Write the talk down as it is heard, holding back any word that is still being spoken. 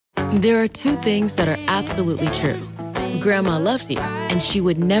There are two things that are absolutely true. Grandma loves you, and she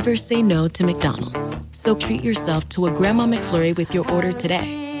would never say no to McDonald's. So treat yourself to a Grandma McFlurry with your order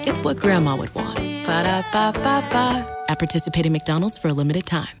today. It's what Grandma would want. Ba-da-ba-ba-ba. At participating McDonald's for a limited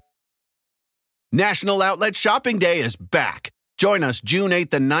time. National Outlet Shopping Day is back. Join us June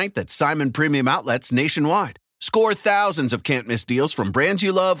 8th and 9th at Simon Premium Outlets nationwide. Score thousands of can't-miss deals from brands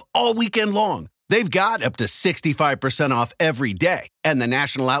you love all weekend long. They've got up to 65% off every day, and the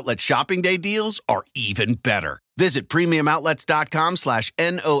National Outlet Shopping Day deals are even better. Visit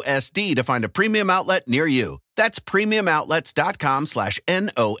premiumoutlets.com/NOSD to find a premium outlet near you. That's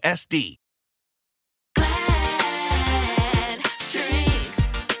premiumoutlets.com/NOSD.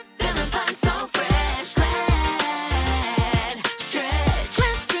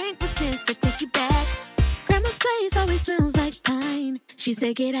 She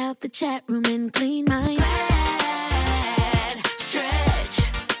said, get out the chat room and clean my Glad stretch.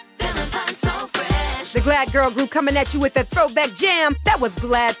 Feeling fine, so fresh. The Glad Girl Group coming at you with a throwback jam. That was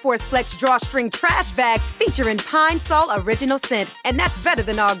Glad Force Flex Drawstring Trash Bags featuring Pine Sol Original Scent. And that's better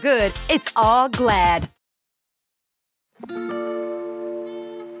than all good. It's all Glad.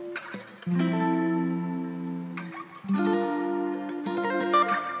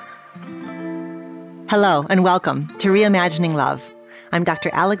 Hello and welcome to Reimagining Love. I'm Dr.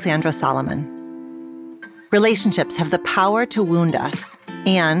 Alexandra Solomon. Relationships have the power to wound us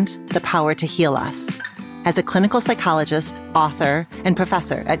and the power to heal us. As a clinical psychologist, author, and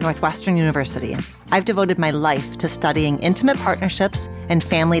professor at Northwestern University, I've devoted my life to studying intimate partnerships and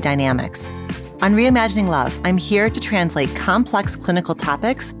family dynamics. On Reimagining Love, I'm here to translate complex clinical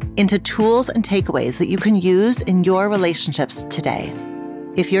topics into tools and takeaways that you can use in your relationships today.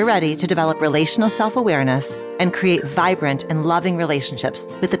 If you're ready to develop relational self-awareness and create vibrant and loving relationships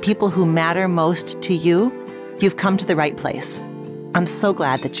with the people who matter most to you, you've come to the right place. I'm so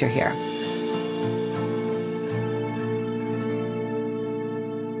glad that you're here.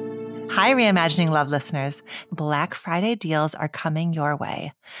 Hi, Reimagining Love listeners. Black Friday deals are coming your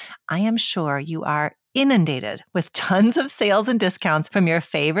way. I am sure you are inundated with tons of sales and discounts from your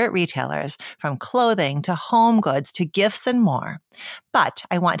favorite retailers, from clothing to home goods to gifts and more. But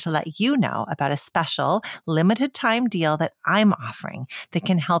I want to let you know about a special limited time deal that I'm offering that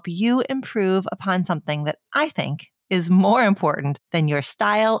can help you improve upon something that I think is more important than your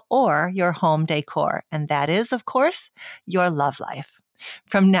style or your home decor. And that is, of course, your love life.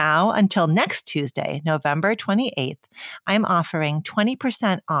 From now until next Tuesday, November 28th, I'm offering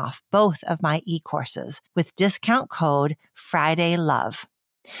 20% off both of my e-courses with discount code FRIDAYLOVE.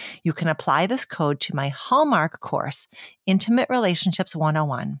 You can apply this code to my Hallmark course, Intimate Relationships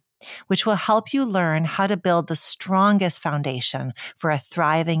 101, which will help you learn how to build the strongest foundation for a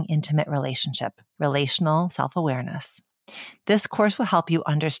thriving intimate relationship, relational self-awareness. This course will help you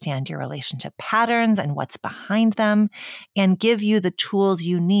understand your relationship patterns and what's behind them, and give you the tools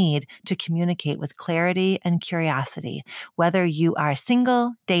you need to communicate with clarity and curiosity, whether you are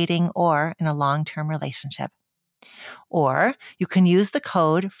single, dating, or in a long-term relationship. Or you can use the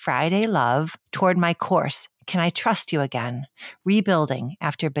code FRIDAYLOVE toward my course, Can I Trust You Again? Rebuilding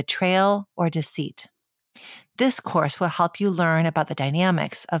After Betrayal or Deceit. This course will help you learn about the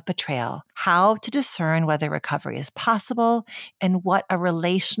dynamics of betrayal, how to discern whether recovery is possible, and what a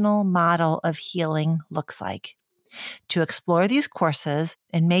relational model of healing looks like. To explore these courses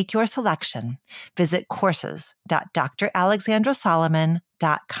and make your selection, visit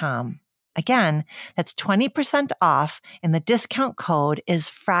courses.dralexandrasolomon.com. Again, that's 20% off, and the discount code is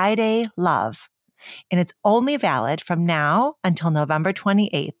FRIDAYLOVE. And it's only valid from now until November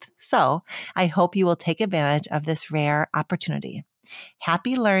 28th. So I hope you will take advantage of this rare opportunity.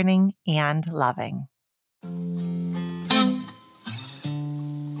 Happy learning and loving.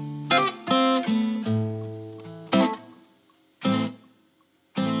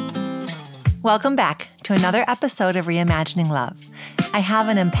 Welcome back to another episode of Reimagining Love. I have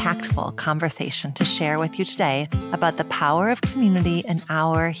an impactful conversation to share with you today about the power of community in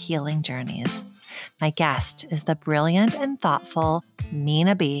our healing journeys. My guest is the brilliant and thoughtful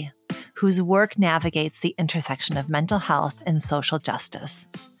Minaa B., whose work navigates the intersection of mental health and social justice.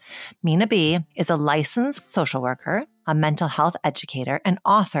 Minaa B. is a licensed social worker, a mental health educator, and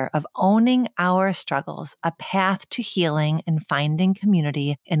author of Owning Our Struggles, A Path to Healing and Finding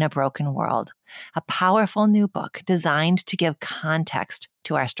Community in a Broken World, a powerful new book designed to give context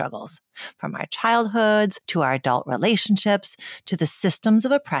to our struggles, from our childhoods to our adult relationships to the systems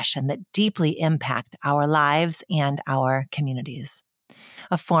of oppression that deeply impact our lives and our communities.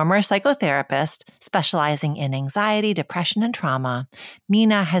 A former psychotherapist specializing in anxiety, depression, and trauma,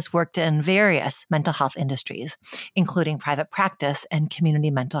 Minaa has worked in various mental health industries, including private practice and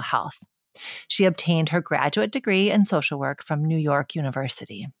community mental health. She obtained her graduate degree in social work from New York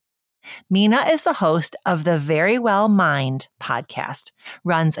University. Minaa is the host of the Very Well Mind podcast,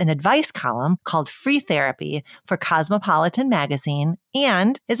 runs an advice column called Free Therapy for Cosmopolitan magazine,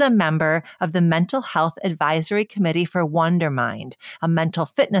 and is a member of the Mental Health Advisory Committee for Wondermind, a mental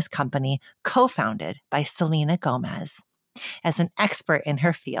fitness company co-founded by Selena Gomez. As an expert in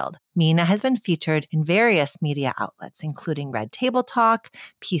her field, Minaa has been featured in various media outlets, including Red Table Talk,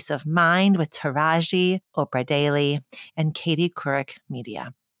 Peace of Mind with Taraji, Oprah Daily, and Katie Couric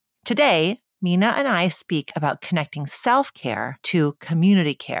Media. Today, Minaa and I speak about connecting self-care to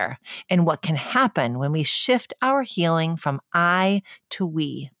community care and what can happen when we shift our healing from I to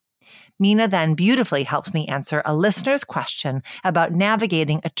we. Minaa then beautifully helps me answer a listener's question about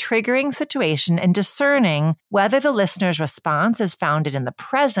navigating a triggering situation and discerning whether the listener's response is founded in the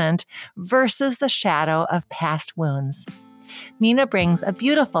present versus the shadow of past wounds. Minaa brings a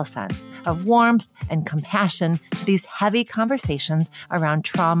beautiful sense of warmth and compassion to these heavy conversations around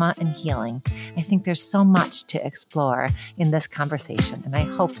trauma and healing. I think there's so much to explore in this conversation, and I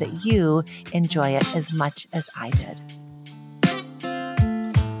hope that you enjoy it as much as I did.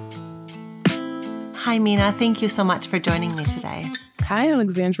 Hi, Minaa. Thank you so much for joining me today. Hi,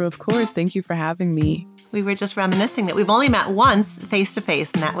 Alexandra. Of course. Thank you for having me. We were just reminiscing that we've only met once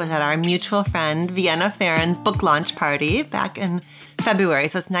face-to-face, and that was at our mutual friend Vienna Farron's book launch party back in February.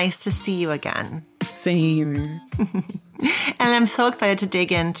 So it's nice to see you again. Same. And I'm so excited to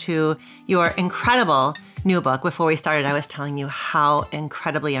dig into your incredible new book. Before we started, I was telling you how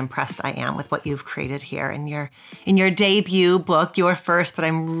incredibly impressed I am with what you've created here in your debut book, your first, but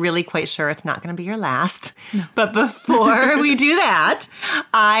I'm really quite sure it's not going to be your last. No. But before we do that,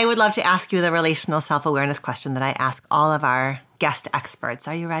 I would love to ask you the relational self-awareness question that I ask all of our guest experts.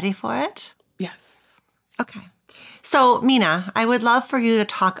 Are you ready for it? Yes. Okay. So, Minaa, I would love for you to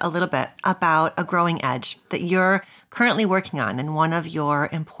talk a little bit about a growing edge that you're currently working on in one of your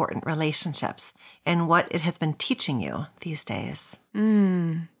important relationships and what it has been teaching you these days.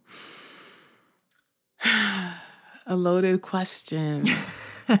 A loaded question.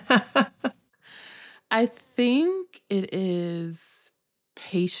 I think it is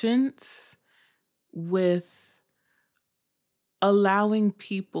patience with allowing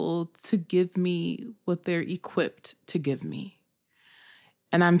people to give me what they're equipped to give me.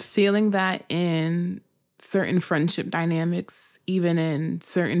 And I'm feeling that in certain friendship dynamics, even in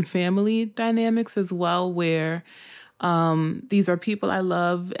certain family dynamics as well, where these are people I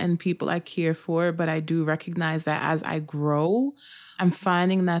love and people I care for, but I do recognize that as I grow, I'm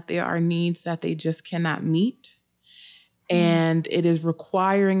finding that there are needs that they just cannot meet. And it is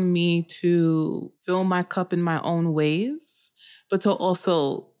requiring me to fill my cup in my own ways, but to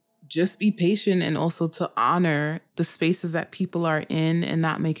also just be patient and also to honor the spaces that people are in and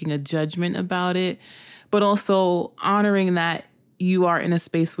not making a judgment about it, but also honoring that you are in a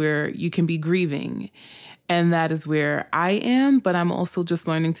space where you can be grieving. And that is where I am, but I'm also just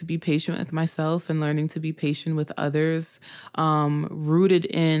learning to be patient with myself and learning to be patient with others, rooted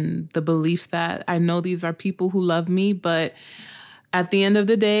in the belief that I know these are people who love me, but at the end of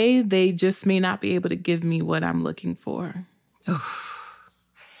the day, they just may not be able to give me what I'm looking for. Oof.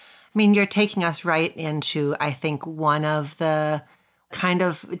 I mean, you're taking us right into, I think, one of the kind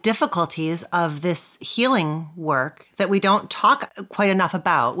of difficulties of this healing work that we don't talk quite enough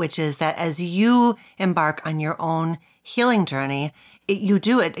about, which is that as you embark on your own healing journey,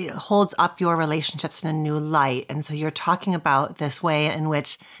 it holds up your relationships in a new light. And so you're talking about this way in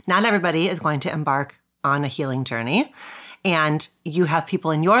which not everybody is going to embark on a healing journey. And you have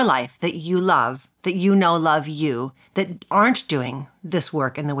people in your life that you love, that you know love you, that aren't doing this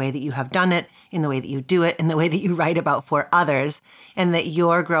work in the way that you have done it, in the way that you do it, in the way that you write about for others, and that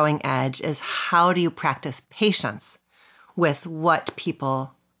your growing edge is how do you practice patience with what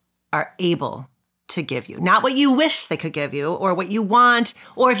people are able to give you. Not what you wish they could give you or what you want,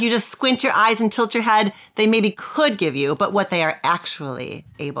 or if you just squint your eyes and tilt your head, they maybe could give you, but what they are actually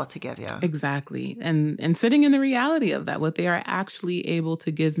able to give you. Exactly. And sitting in the reality of that, what they are actually able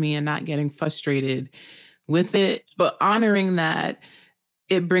to give me and not getting frustrated with it, but honoring that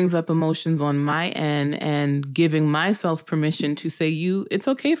it brings up emotions on my end and giving myself permission to say, it's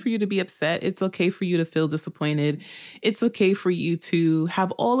okay for you to be upset. It's okay for you to feel disappointed. It's okay for you to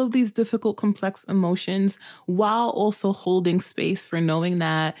have all of these difficult, complex emotions while also holding space for knowing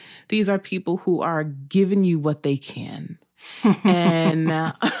that these are people who are giving you what they can. And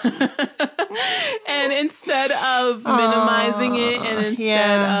and instead instead of minimizing it and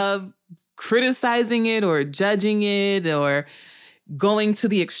instead of criticizing it or judging it or going to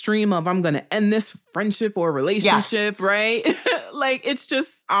the extreme of I'm going to end this friendship or relationship, right? Like, it's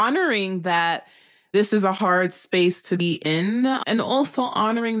just honoring that this is a hard space to be in, and also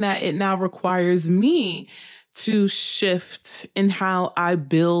honoring that it now requires me to shift in how I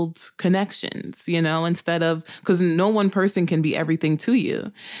build connections, instead of, because no one person can be everything to you,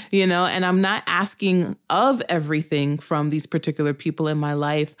 and I'm not asking of everything from these particular people in my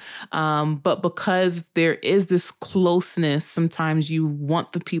life. But because there is this closeness, sometimes you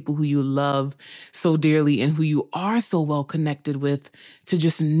want the people who you love so dearly and who you are so well connected with to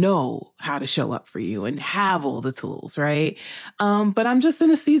just know how to show up for you and have all the tools, right? But I'm just in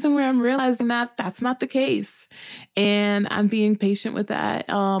a season where I'm realizing that that's not the case. And I'm being patient with that.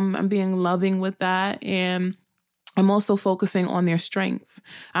 I'm being loving with that. And I'm also focusing on their strengths.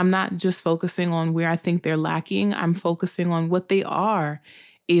 I'm not just focusing on where I think they're lacking. I'm focusing on what they are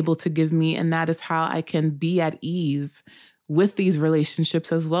able to give me. And that is how I can be at ease with these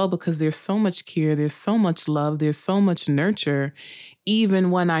relationships as well, because there's so much care, there's so much love, there's so much nurture, even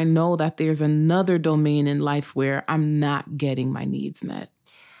when I know that there's another domain in life where I'm not getting my needs met.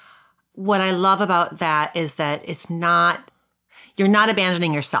 What I love about that is that you're not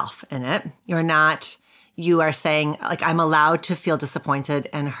abandoning yourself in it. You are saying, like, I'm allowed to feel disappointed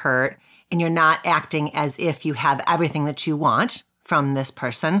and hurt, and you're not acting as if you have everything that you want from this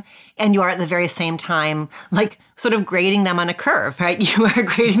person. And you are at the very same time, like, sort of grading them on a curve, right? You are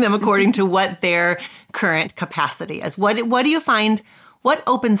grading them according to what their current capacity is. What do you find, what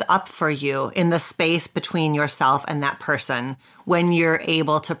opens up for you in the space between yourself and that person when you're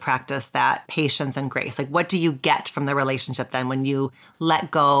able to practice that patience and grace? Like, what do you get from the relationship then when you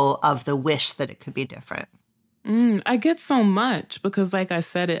let go of the wish that it could be different? I get so much because, like I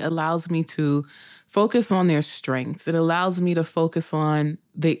said, it allows me to focus on their strengths. It allows me to focus on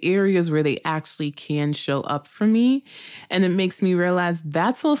the areas where they actually can show up for me. And it makes me realize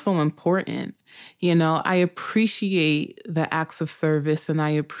that's also important. I appreciate the acts of service, and I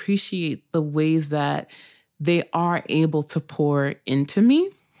appreciate the ways that they are able to pour into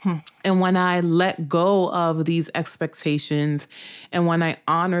me. And when I let go of these expectations, and when I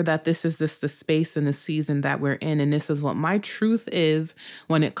honor that this is just the space and the season that we're in, and this is what my truth is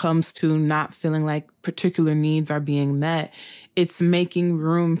when it comes to not feeling like particular needs are being met, it's making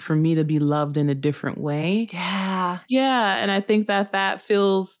room for me to be loved in a different way. Yeah. Yeah. And I think that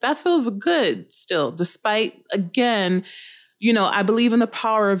feels good still, despite, again, I believe in the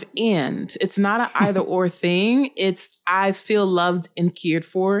power of and. It's not an either or thing. It's I feel loved and cared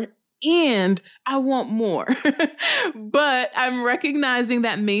for, and I want more. But I'm recognizing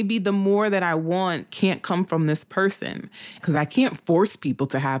that maybe the more that I want can't come from this person, because I can't force people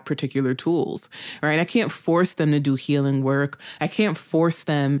to have particular tools, right? I can't force them to do healing work. I can't force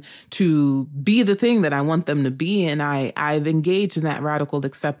them to be the thing that I want them to be. And I've engaged in that radical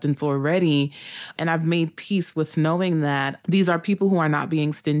acceptance already. And I've made peace with knowing that these are people who are not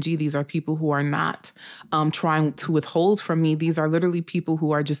being stingy. These are people who are not trying to withhold from me. These are literally people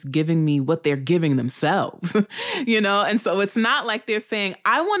who are just giving me what they're giving themselves, And so it's not like they're saying,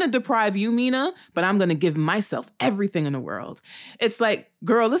 I want to deprive you, Minaa, but I'm going to give myself everything in the world. It's like,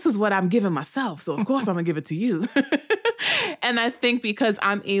 girl, this is what I'm giving myself. So of course I'm going to give it to you. And I think because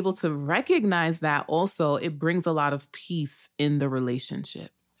I'm able to recognize that also, it brings a lot of peace in the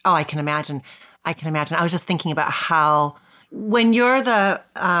relationship. Oh, I can imagine. I was just thinking about how when you're the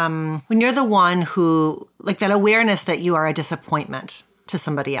one who, like, that awareness that you are a disappointment to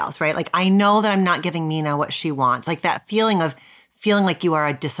somebody else, right? Like, I know that I'm not giving Minaa what she wants. Like, that feeling like you are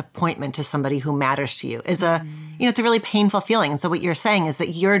a disappointment to somebody who matters to you is it's a really painful feeling. And so what you're saying is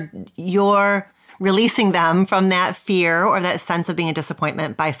that you're releasing them from that fear or that sense of being a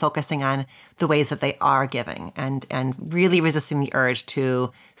disappointment by focusing on the ways that they are giving and really resisting the urge to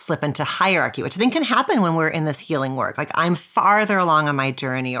slip into hierarchy, which I think can happen when we're in this healing work. Like, I'm farther along on my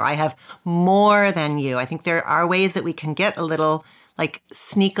journey, or I have more than you. I think there are ways that we can get a little, like,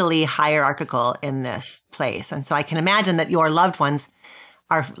 sneakily hierarchical in this place. And so I can imagine that your loved ones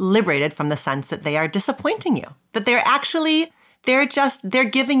are liberated from the sense that they are disappointing you, that they're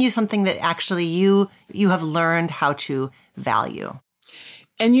giving you something that actually you have learned how to value.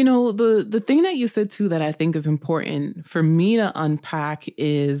 And, the thing that you said too that I think is important for me to unpack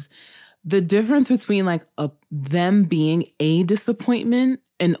is the difference between, like, them being a disappointment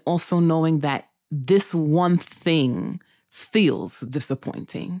and also knowing that this one thing feels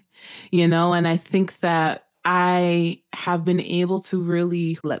disappointing, and I think that I have been able to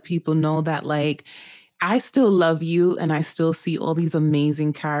really let people know that, like, I still love you and I still see all these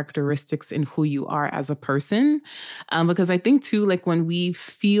amazing characteristics in who you are as a person. Because I think too, like when we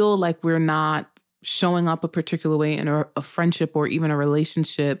feel like we're not showing up a particular way in a friendship or even a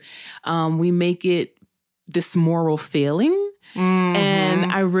relationship, we make it this moral failing. Mm-hmm.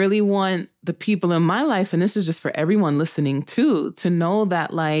 And I really want the people in my life, and this is just for everyone listening too, to know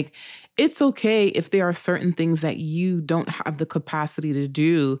that like, it's okay if there are certain things that you don't have the capacity to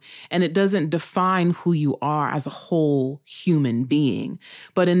do, and it doesn't define who you are as a whole human being.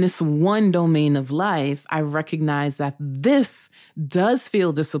 But in this one domain of life, I recognize that this does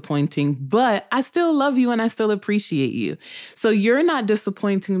feel disappointing, but I still love you and I still appreciate you. So you're not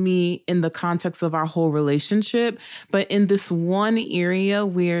disappointing me in the context of our whole relationship, but in this one area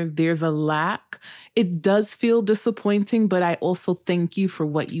where there's a lack, it does feel disappointing, but I also thank you for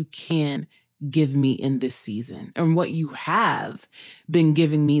what you can give me in this season and what you have been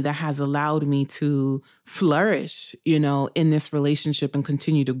giving me that has allowed me to flourish, in this relationship and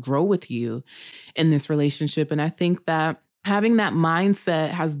continue to grow with you in this relationship. And I think that having that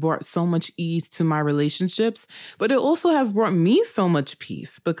mindset has brought so much ease to my relationships, but it also has brought me so much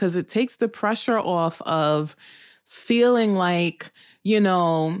peace because it takes the pressure off of feeling like,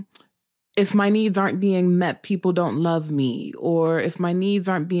 if my needs aren't being met, people don't love me. Or if my needs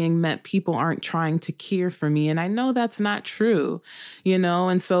aren't being met, people aren't trying to care for me. And I know that's not true,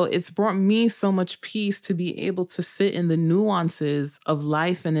 and so it's brought me so much peace to be able to sit in the nuances of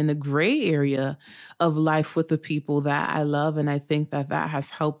life and in the gray area of life with the people that I love. And I think that that has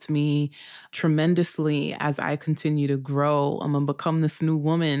helped me tremendously as I continue to grow. I'm going to become this new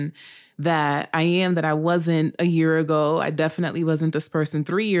woman that I am, that I wasn't a year ago. I definitely wasn't this person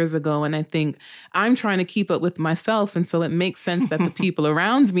 3 years ago. And I think I'm trying to keep up with myself. And so it makes sense that the people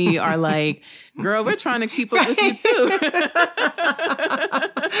around me are like, girl, we're trying to keep up with you too.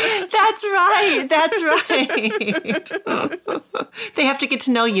 That's right. That's right. They have to get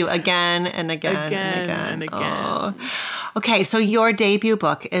to know you again and again and again. Oh. Okay, so your debut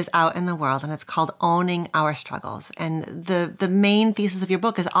book is out in the world and it's called Owning Our Struggles. And the main thesis of your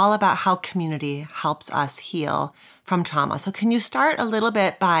book is all about how community helps us heal from trauma. So can you start a little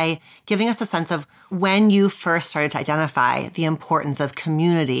bit by giving us a sense of when you first started to identify the importance of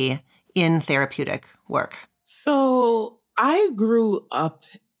community in therapeutic work? So I grew up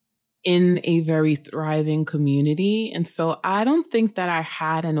in a very thriving community. And so I don't think that I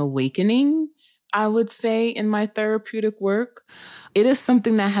had an awakening, I would say, in my therapeutic work. It is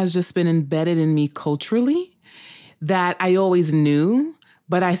something that has just been embedded in me culturally that I always knew.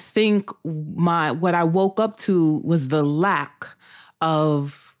 But I think what I woke up to was the lack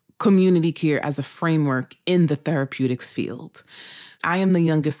of community care as a framework in the therapeutic field. I am the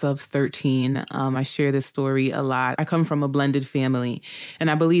youngest of 13. I share this story a lot. I come from a blended family,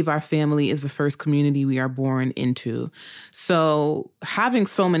 and I believe our family is the first community we are born into. So having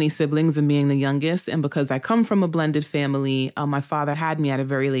so many siblings and being the youngest, and because I come from a blended family, my father had me at a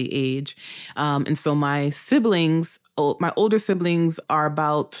very late age. And so my older siblings are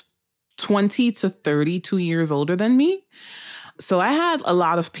about 20 to 32 years older than me. So I had a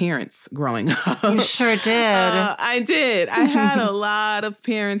lot of parents growing up. You sure did. I did. I had a lot of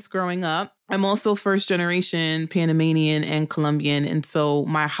parents growing up. I'm also first generation Panamanian and Colombian. And so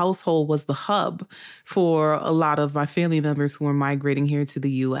my household was the hub for a lot of my family members who were migrating here to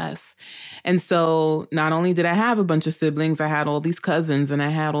the U.S. And so not only did I have a bunch of siblings, I had all these cousins and I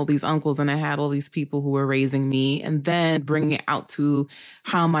had all these uncles and I had all these people who were raising me. And then bringing it out to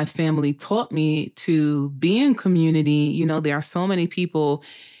how my family taught me to be in community. There are so many people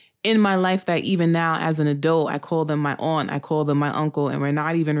in my life that even now as an adult, I call them my aunt, I call them my uncle, and we're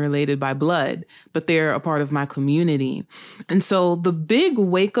not even related by blood, but they're a part of my community. And so the big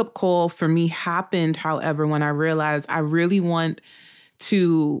wake-up call for me happened, however, when I realized I really want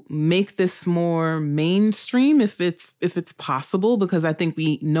to make this more mainstream if it's possible, because I think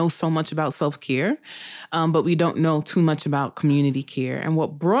we know so much about self-care, but we don't know too much about community care. And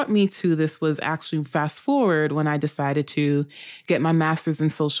what brought me to this was actually fast forward when I decided to get my master's in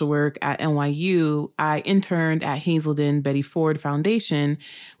social work at NYU. I interned at Hazelden Betty Ford Foundation,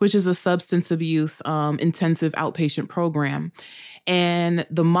 which is a substance abuse intensive outpatient program. And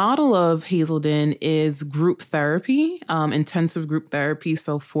the model of Hazelden is group therapy, intensive group therapy.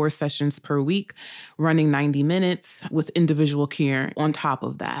 So 4 sessions per week, running 90 minutes with individual care on top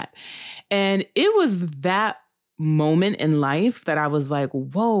of that. And it was that moment in life that I was like,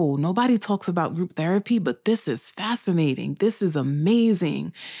 whoa, nobody talks about group therapy, but this is fascinating. This is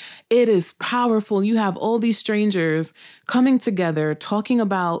amazing. It is powerful. You have all these strangers coming together, talking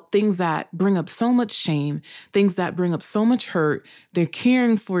about things that bring up so much shame, things that bring up so much hurt. They're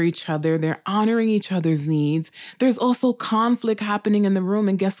caring for each other. They're honoring each other's needs. There's also conflict happening in the room.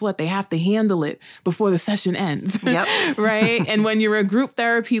 And guess what? They have to handle it before the session ends. Yep. Right? And when you're a group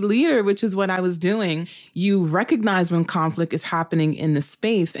therapy leader, which is what I was doing, you recognize when conflict is happening in the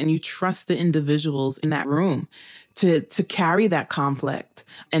space and you trust the individuals in that room to carry that conflict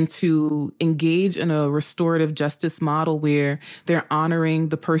and to engage in a restorative justice model where they're honoring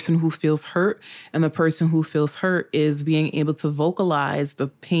the person who feels hurt, and the person who feels hurt is being able to vocalize the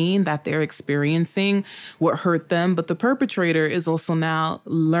pain that they're experiencing, what hurt them. But the perpetrator is also now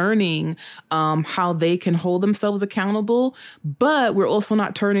learning how they can hold themselves accountable. But we're also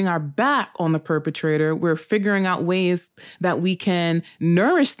not turning our back on the perpetrator. We're figuring out ways that we can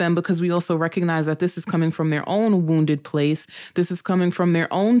nourish them, because we also recognize that this is coming from their own wounded place. This is coming from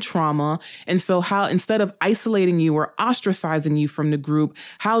their own trauma. And so how, instead of isolating you or ostracizing you from the group,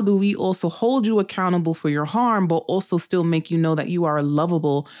 how do we also hold you accountable for your harm, but also still make you know that you are a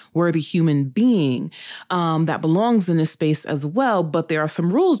lovable, worthy human being that belongs in this space as well. But there are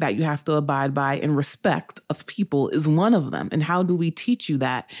some rules that you have to abide by, and respect of people is one of them. And how do we teach you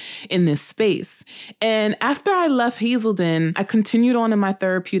that in this space? And after I left Hazelden, I continued on in my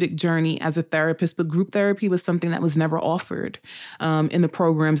therapeutic journey as a therapist, but group therapy was something that was never offered in the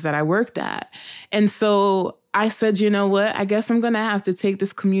programs that I worked at. And so I said, you know what, I guess I'm going to have to take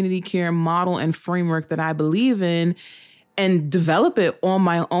this community care model and framework that I believe in and develop it on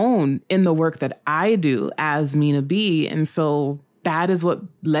my own in the work that I do as Minaa B. And so that is what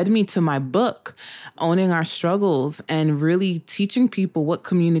led me to my book, Owning Our Struggles, and really teaching people what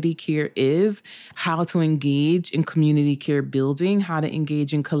community care is, how to engage in community care building, how to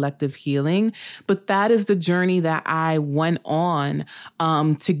engage in collective healing. But that is the journey that I went on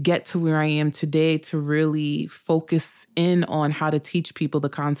to get to where I am today, to really focus in on how to teach people the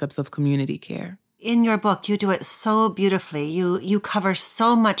concepts of community care. In your book, you do it so beautifully. You cover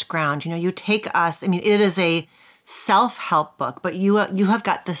so much ground. You take us, it is a self-help book, but you have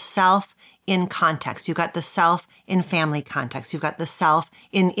got the self in context. You've got the self in family context. You've got the self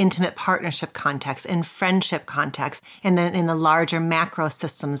in intimate partnership context, in friendship context, and then in the larger macro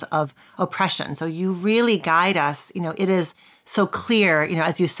systems of oppression. So you really guide us. It is so clear,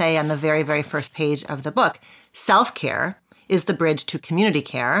 as you say on the very, very first page of the book, self-care is the bridge to community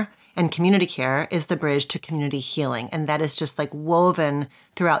care. And community care is the bridge to community healing. And that is just like woven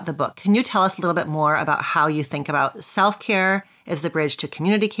throughout the book. Can you tell us a little bit more about how you think about self-care as the bridge to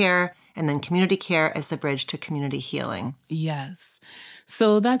community care, and then community care as the bridge to community healing? Yes.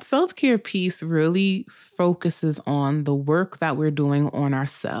 So that self-care piece really focuses on the work that we're doing on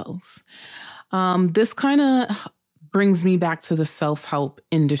ourselves. This kind of brings me back to the self-help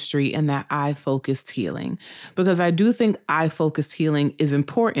industry and that I-focused healing, because I do think I-focused healing is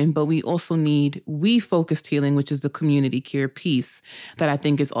important, but we also need we-focused healing, which is the community care piece that I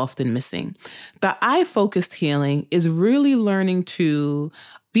think is often missing. The I-focused healing is really learning to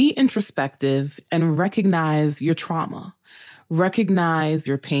be introspective and recognize your trauma. Recognize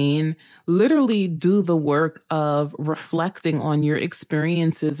your pain, literally do the work of reflecting on your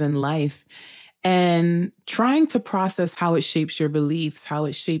experiences in life and trying to process how it shapes your beliefs, how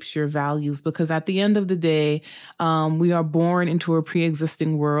it shapes your values. Because at the end of the day, we are born into a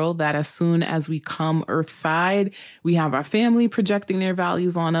pre-existing world that as soon as we come earthside, we have our family projecting their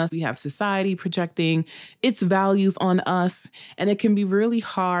values on us. We have society projecting its values on us. And it can be really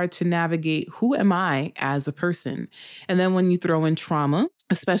hard to navigate, who am I as a person? And then when you throw in trauma,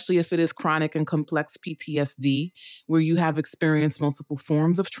 especially if it is chronic and complex PTSD, where you have experienced multiple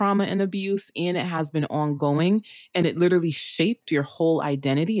forms of trauma and abuse, and it has been ongoing, and it literally shaped your whole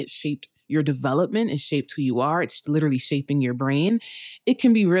identity. It shaped your development. It shaped who you are. It's literally shaping your brain. It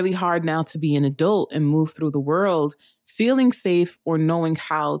can be really hard now to be an adult and move through the world feeling safe or knowing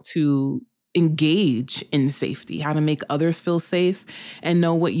how to engage in safety, how to make others feel safe and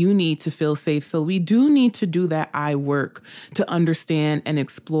know what you need to feel safe. So we do need to do that I work to understand and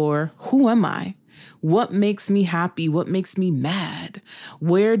explore, who am I? What makes me happy? What makes me mad?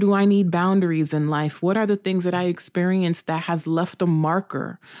 Where do I need boundaries in life? What are the things that I experienced that has left a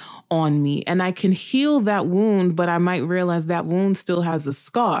marker on me? And I can heal that wound, but I might realize that wound still has a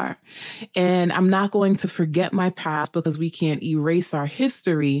scar. And I'm not going to forget my past, because we can't erase our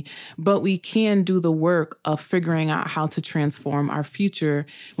history, but we can do the work of figuring out how to transform our future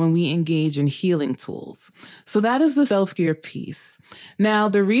when we engage in healing tools. So that is the self-care piece. Now,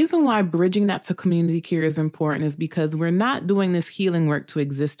 the reason why bridging that to community community care is important is because we're not doing this healing work to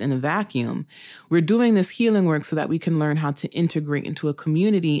exist in a vacuum. We're doing this healing work so that we can learn how to integrate into a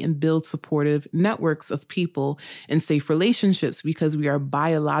community and build supportive networks of people and safe relationships, because we are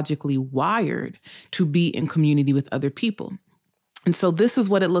biologically wired to be in community with other people. And so this is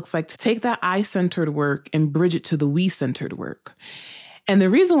what it looks like to take that I-centered work and bridge it to the we-centered work. And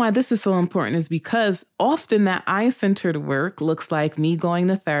the reason why this is so important is because often that I-centered work looks like me going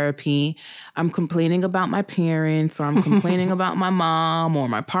to therapy. I'm complaining about my parents, or I'm complaining about my mom, or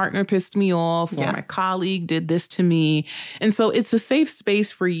my partner pissed me off, or my colleague did this to me. And so it's a safe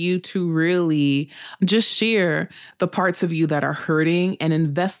space for you to really just share the parts of you that are hurting and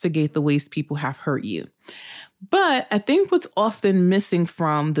investigate the ways people have hurt you. But I think what's often missing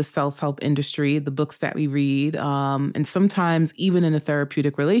from the self-help industry, the books that we read, and sometimes even in a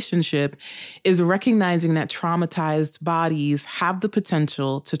therapeutic relationship, is recognizing that traumatized bodies have the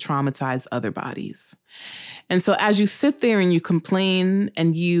potential to traumatize other bodies. And so as you sit there and you complain,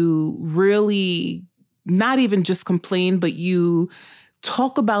 and you really not even just complain, but you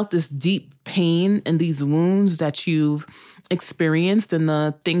talk about this deep pain and these wounds that you've experienced and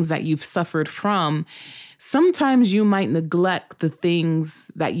the things that you've suffered from, sometimes you might neglect the things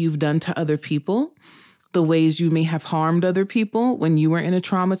that you've done to other people, the ways you may have harmed other people when you were in a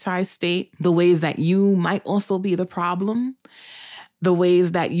traumatized state, the ways that you might also be the problem, the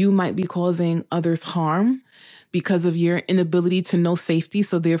ways that you might be causing others harm because of your inability to know safety.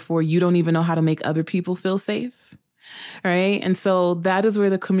 So therefore, you don't even know how to make other people feel safe. Right. And so that is where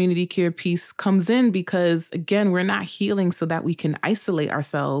the community care piece comes in, because, again, we're not healing so that we can isolate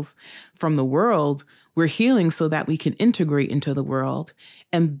ourselves from the world. We're healing so that we can integrate into the world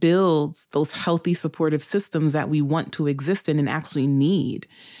and build those healthy, supportive systems that we want to exist in and actually need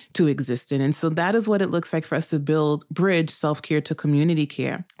to exist in. And so that is what it looks like for us to bridge self-care to community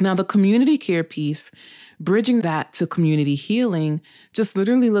care. Now, the community care piece, bridging that to community healing, just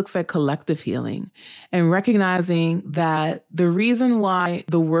literally looks like collective healing, and recognizing that the reason why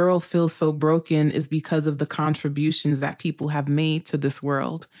the world feels so broken is because of the contributions that people have made to this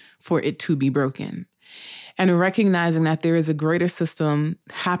world for it to be broken. And recognizing that there is a greater system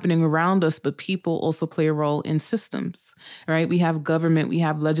happening around us, but people also play a role in systems, right? We have government, we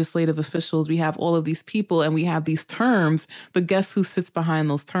have legislative officials, we have all of these people, and we have these terms, but guess who sits behind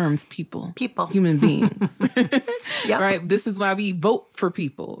those terms? People. Human beings. Right? This is why we vote for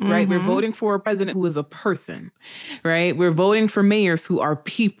people, right? We're voting for a president who is a person, right? We're voting for mayors who are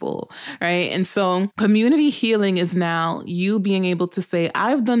people, right? And so community healing is now you being able to say,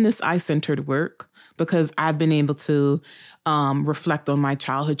 I've done this I-centered work, because I've been able to reflect on my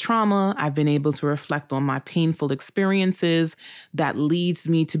childhood trauma. I've been able to reflect on my painful experiences that leads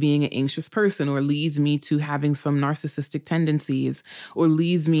me to being an anxious person, or leads me to having some narcissistic tendencies, or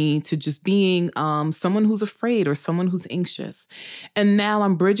leads me to just being someone who's afraid or someone who's anxious. And now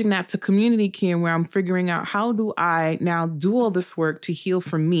I'm bridging that to community care, where I'm figuring out, how do I now do all this work to heal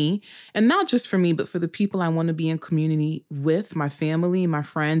for me, and not just for me, but for the people I want to be in community with, my family, my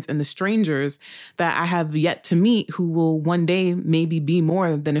friends, and the strangers that I have yet to meet, who will one day maybe be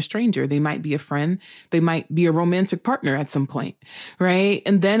more than a stranger. They might be a friend. They might be a romantic partner at some point, right?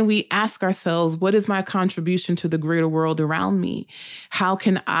 And then we ask ourselves, what is my contribution to the greater world around me? How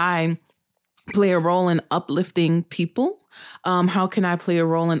can I play a role in uplifting people? How can I play a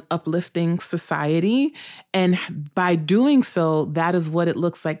role in uplifting society? And by doing so, that is what it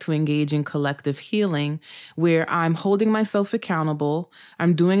looks like to engage in collective healing, where I'm holding myself accountable.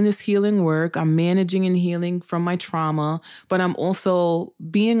 I'm doing this healing work. I'm managing and healing from my trauma, but I'm also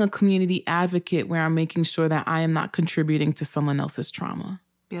being a community advocate, where I'm making sure that I am not contributing to someone else's trauma.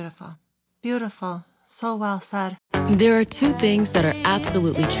 Beautiful. Beautiful. So well said. There are two things that are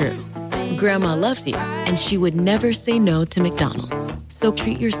absolutely true. Grandma loves you, and she would never say no to McDonald's. So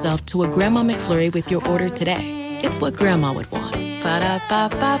treat yourself to a Grandma McFlurry with your order today. It's what Grandma would want.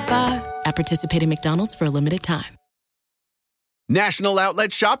 Ba-da-ba-ba-ba. At participating McDonald's for a limited time. National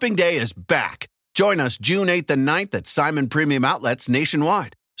Outlet Shopping Day is back. Join us June 8th and 9th at Simon Premium Outlets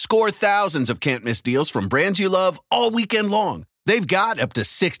nationwide. Score thousands of can't-miss deals from brands you love all weekend long. They've got up to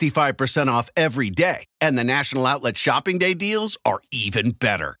 65% off every day, and the National Outlet Shopping Day deals are even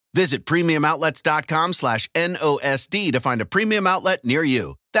better. Visit premiumoutlets.com/NOSD to find a premium outlet near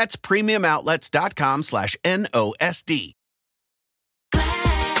you. That's premiumoutlets.com/NOSD.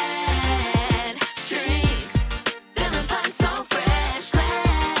 Glad shrink, feeling fine, so fresh.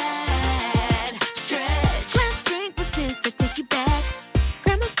 Glad stretch, Glad drink with scents that take you back.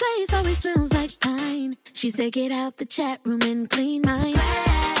 Grandma's place always smells like pine. She said, get out the chat room and clean mine.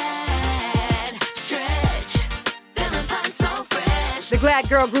 Glad stretch, feeling fine, so fresh. The Glad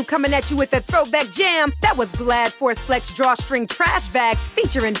Girl Group coming at you with a throwback jam. That was Glad Force Flex Drawstring Trash Bags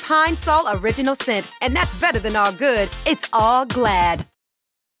featuring Pine Sol Original Scent. And that's better than all good. It's all Glad.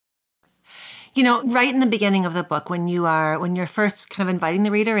 You know, right in the beginning of the book, when you're first kind of inviting the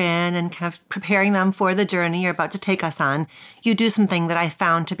reader in and kind of preparing them for the journey you're about to take us on, you do something that I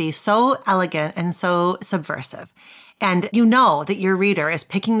found to be so elegant and so subversive. And you know that your reader is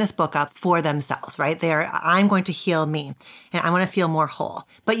picking this book up for themselves, right? I'm going to heal me and I want to feel more whole.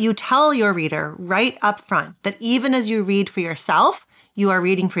 But you tell your reader right up front that even as you read for yourself, you are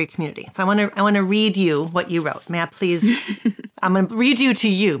reading for your community. So I want to read you what you wrote. May I please? I'm going to read you to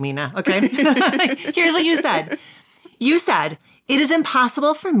you, Minaa. Okay. Here's what you said. You said, "It is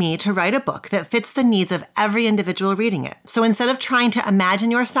impossible for me to write a book that fits the needs of every individual reading it. So instead of trying to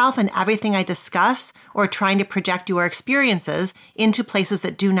imagine yourself in everything I discuss or trying to project your experiences into places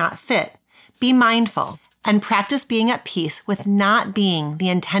that do not fit, be mindful and practice being at peace with not being the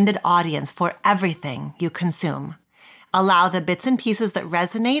intended audience for everything you consume. Allow the bits and pieces that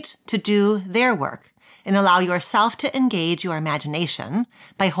resonate to do their work, and allow yourself to engage your imagination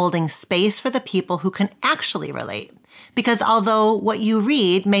by holding space for the people who can actually relate. Because although what you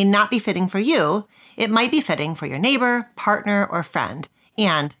read may not be fitting for you, it might be fitting for your neighbor, partner, or friend.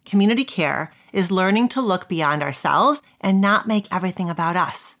 And community care is learning to look beyond ourselves and not make everything about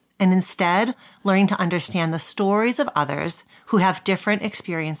us, and instead learning to understand the stories of others who have different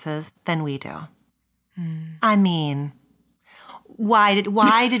experiences than we do." I mean, why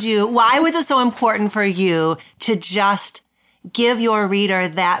was it so important for you to just give your reader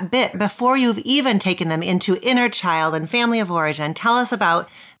that bit before you've even taken them into inner child and family of origin? Tell us about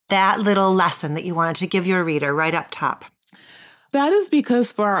that little lesson that you wanted to give your reader right up top. That is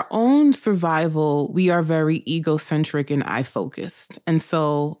because for our own survival, we are very egocentric and I-focused. And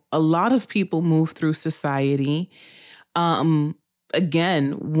so a lot of people move through society,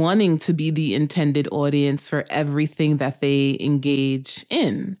 again, wanting to be the intended audience for everything that they engage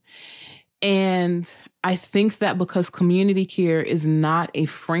in. And I think that because community care is not a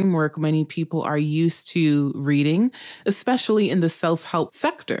framework many people are used to reading, especially in the self-help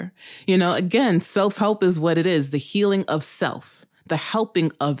sector. You know, again, self-help is what it is, the healing of self, the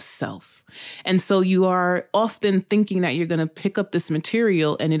helping of self. And so you are often thinking that you're going to pick up this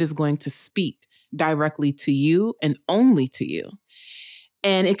material and it is going to speak directly to you and only to you.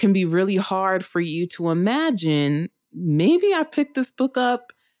 And it can be really hard for you to imagine, maybe I picked this book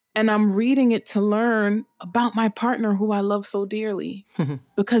up and I'm reading it to learn about my partner who I love so dearly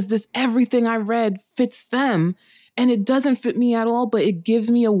because everything I read fits them and it doesn't fit me at all, but it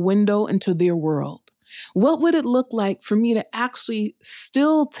gives me a window into their world. What would it look like for me to actually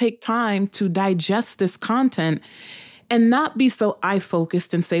still take time to digest this content and not be so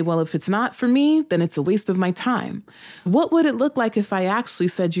I-focused and say, well, if it's not for me, then it's a waste of my time? What would it look like if I actually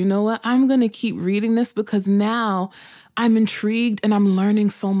said, you know what, I'm going to keep reading this because now I'm intrigued and I'm learning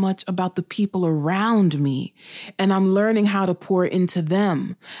so much about the people around me and I'm learning how to pour into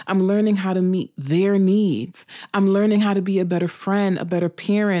them. I'm learning how to meet their needs. I'm learning how to be a better friend, a better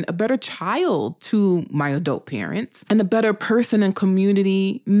parent, a better child to my adult parents, and a better person and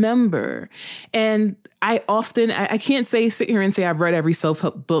community member. And I can't sit here and say I've read every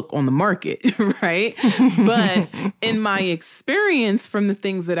self-help book on the market, right? But in my experience from the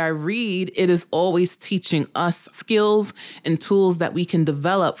things that I read, it is always teaching us skills and tools that we can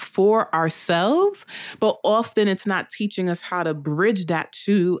develop for ourselves. But often it's not teaching us how to bridge that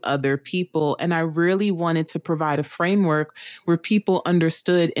to other people. And I really wanted to provide a framework where people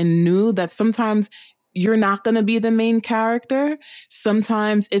understood and knew that sometimes you're not going to be the main character.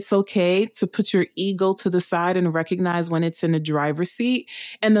 Sometimes it's okay to put your ego to the side and recognize when it's in the driver's seat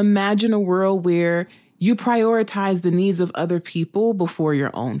and imagine a world where you prioritize the needs of other people before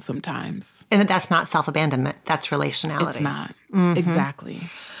your own sometimes. And that's not self-abandonment. That's relationality. It's not. Mm-hmm. Exactly.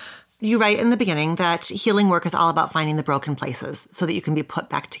 You write in the beginning that healing work is all about finding the broken places so that you can be put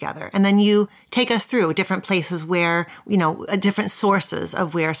back together. And then you take us through different places where, different sources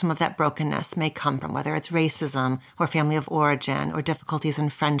of where some of that brokenness may come from, whether it's racism or family of origin or difficulties in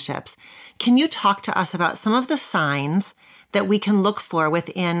friendships. Can you talk to us about some of the signs that we can look for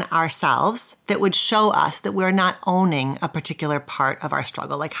within ourselves that would show us that we're not owning a particular part of our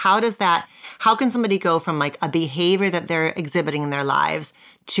struggle? Like, how can somebody go from like a behavior that they're exhibiting in their lives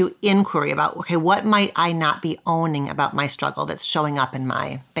to inquiry about, okay, what might I not be owning about my struggle that's showing up in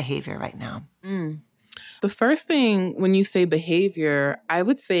my behavior right now? The first thing when you say behavior, I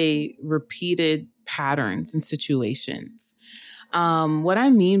would say repeated patterns and situations. What I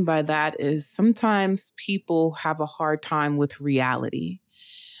mean by that is sometimes people have a hard time with reality.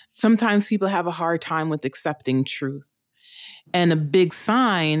 Sometimes people have a hard time with accepting truth. And a big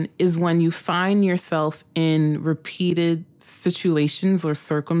sign is when you find yourself in repeated situations or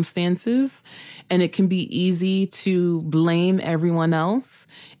circumstances, and it can be easy to blame everyone else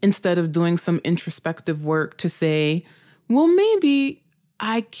instead of doing some introspective work to say, well, maybe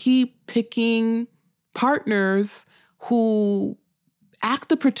I keep picking partners who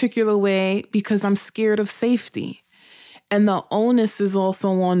act a particular way because I'm scared of safety. And the onus is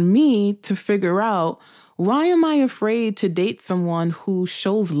also on me to figure out, why am I afraid to date someone who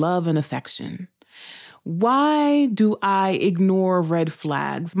shows love and affection? Why do I ignore red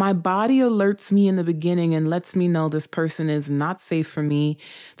flags? My body alerts me in the beginning and lets me know this person is not safe for me.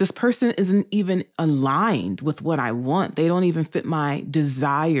 This person isn't even aligned with what I want. They don't even fit my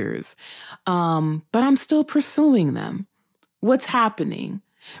desires. But I'm still pursuing them. What's happening?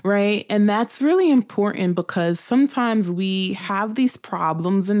 Right? And that's really important because sometimes we have these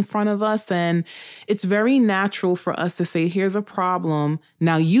problems in front of us and it's very natural for us to say, here's a problem.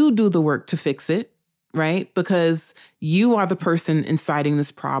 Now you do the work to fix it, right? Because you are the person inciting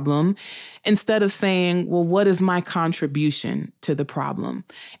this problem, instead of saying, well, what is my contribution to the problem?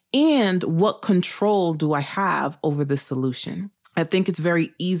 And what control do I have over the solution? I think it's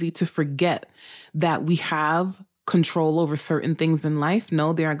very easy to forget that we have control over certain things in life.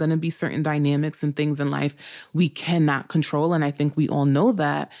 No, there are going to be certain dynamics and things in life we cannot control. And I think we all know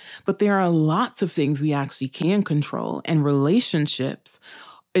that. But there are lots of things we actually can control. And relationships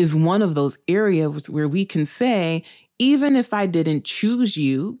is one of those areas where we can say, even if I didn't choose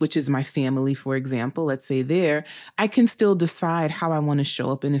you, which is my family, for example, let's say there, I can still decide how I want to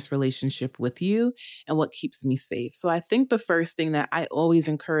show up in this relationship with you and what keeps me safe. So I think the first thing that I always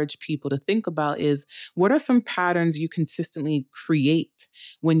encourage people to think about is, what are some patterns you consistently create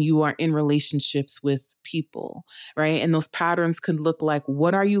when you are in relationships with people, right? And those patterns could look like,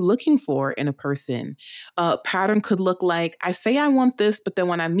 what are you looking for in a person? A pattern could look like, I say I want this, but then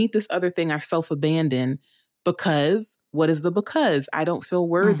when I meet this other thing, I self-abandon. Because, what is the because? I don't feel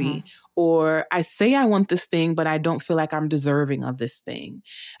worthy. Or I say I want this thing, but I don't feel like I'm deserving of this thing.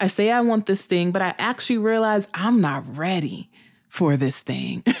 I say I want this thing, but I actually realize I'm not ready for this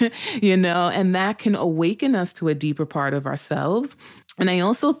thing, and that can awaken us to a deeper part of ourselves. And I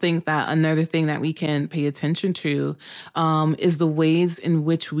also think that another thing that we can pay attention to is the ways in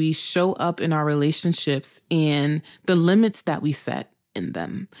which we show up in our relationships and the limits that we set in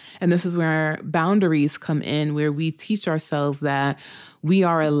them. And this is where boundaries come in, where we teach ourselves that we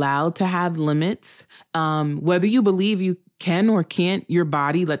are allowed to have limits. Whether you believe you can or can't, your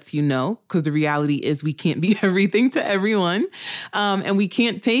body lets you know, because the reality is we can't be everything to everyone. And we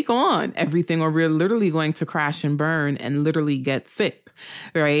can't take on everything, or we're literally going to crash and burn and literally get sick.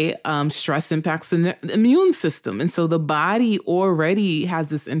 Right? Stress impacts the immune system. And so the body already has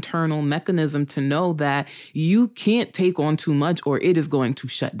this internal mechanism to know that you can't take on too much or it is going to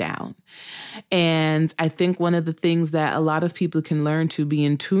shut down. And I think one of the things that a lot of people can learn to be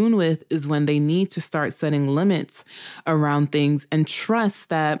in tune with is when they need to start setting limits around things and trust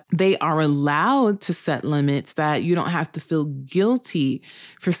that they are allowed to set limits, that you don't have to feel guilty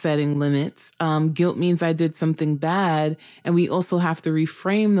for setting limits. Guilt means I did something bad. And we also have to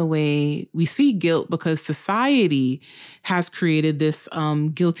reframe the way we see guilt, because society has created this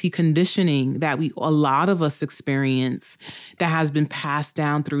guilty conditioning that a lot of us experience, that has been passed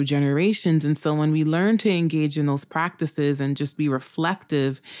down through generations. And so when we learn to engage in those practices and just be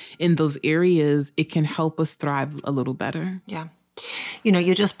reflective in those areas, it can help us thrive a little better. Yeah.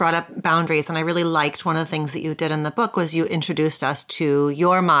 You just brought up boundaries, and I really liked one of the things that you did in the book was you introduced us to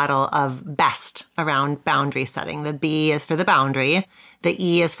your model of BEST around boundary setting. The B is for the boundary. The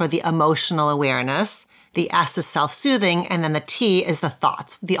E is for the emotional awareness. The S is self-soothing. And then the T is the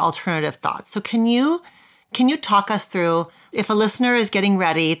thoughts, the alternative thoughts. So can you talk us through, if a listener is getting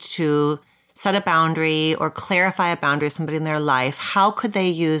ready to set a boundary or clarify a boundary with somebody in their life, how could they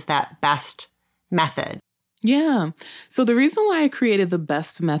use that BEST method? Yeah. So the reason why I created the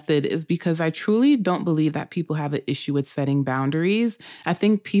BEST method is because I truly don't believe that people have an issue with setting boundaries. I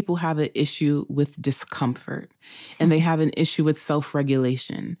think people have an issue with discomfort, and they have an issue with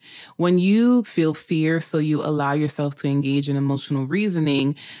self-regulation. When you feel fear, so you allow yourself to engage in emotional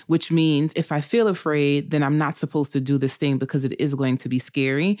reasoning, which means if I feel afraid, then I'm not supposed to do this thing because it is going to be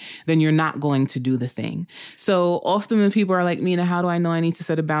scary, then you're not going to do the thing. So often when people are like, Minaa, how do I know I need to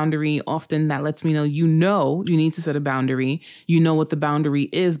set a boundary? Often that lets me know you need to set a boundary. You know what the boundary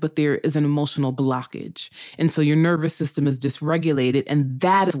is, but there is an emotional blockage. And so your nervous system is dysregulated. And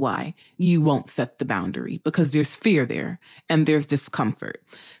that is why you won't set the boundary, because there's fear there and there's discomfort.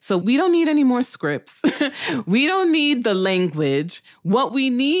 So we don't need any more scripts. We don't need the language. What we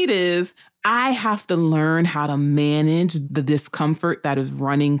need is, I have to learn how to manage the discomfort that is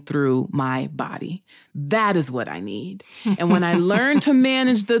running through my body. That is what I need. And when I learn to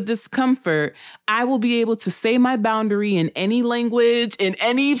manage the discomfort, I will be able to say my boundary in any language, in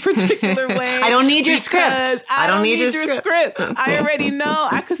any particular way. I don't need your script. I don't need your script. I already know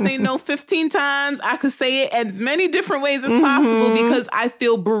I could say no 15 times. I could say it as many different ways as possible because I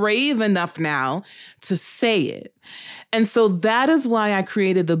feel brave enough now to say it. And so that is why I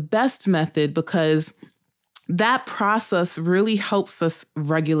created the BEST method, because that process really helps us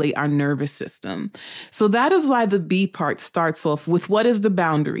regulate our nervous system. So that is why the B part starts off with what is the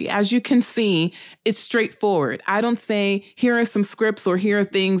boundary? As you can see, it's straightforward. I don't say, here are some scripts or here are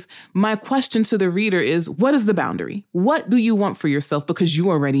things. My question to the reader is, what is the boundary? What do you want for yourself? Because you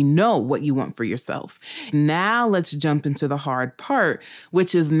already know what you want for yourself. Now let's jump into the hard part,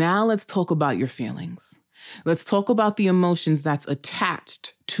 which is now let's talk about your feelings. Let's talk about the emotions that's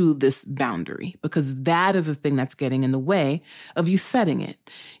attached to this boundary, because that is the thing that's getting in the way of you setting it.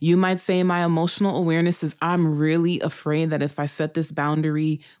 You might say my emotional awareness is I'm really afraid that if I set this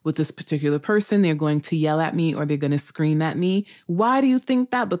boundary with this particular person, they're going to yell at me or they're going to scream at me. Why do you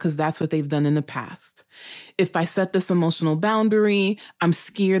think that? Because that's what they've done in the past. If I set this emotional boundary, I'm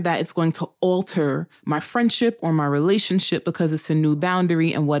scared that it's going to alter my friendship or my relationship because it's a new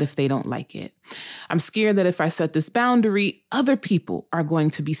boundary. And what if they don't like it? I'm scared that if I set this boundary, other people are going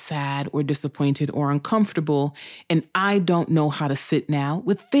to be sad or disappointed or uncomfortable. And I don't know how to sit now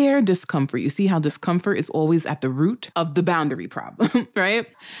with their discomfort. You see how discomfort is always at the root of the boundary problem, right?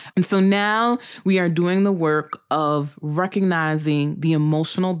 And so now we are doing the work of recognizing the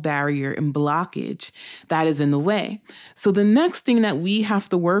emotional barrier and blockage that is in the way. So the next thing that we have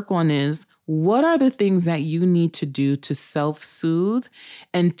to work on is, what are the things that you need to do to self-soothe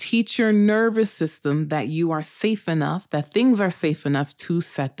and teach your nervous system that you are safe enough, that things are safe enough to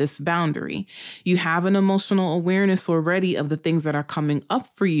set this boundary? You have an emotional awareness already of the things that are coming up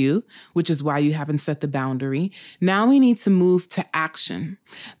for you, which is why you haven't set the boundary. Now we need to move to action.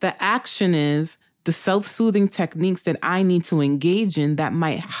 The action is the self-soothing techniques that I need to engage in that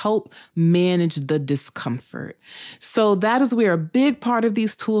might help manage the discomfort. So that is where a big part of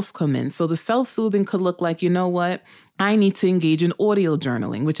these tools come in. So the self-soothing could look like, you know what? I need to engage in audio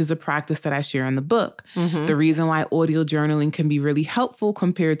journaling, which is a practice that I share in the book. The reason why audio journaling can be really helpful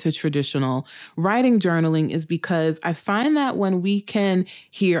compared to traditional writing journaling is because I find that when we can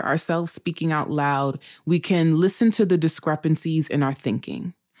hear ourselves speaking out loud, we can listen to the discrepancies in our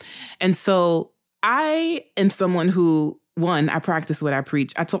thinking. And so I am someone who, one, I practice what I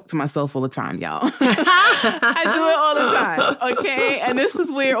preach. I talk to myself all the time, y'all. I do it all the time, okay? And this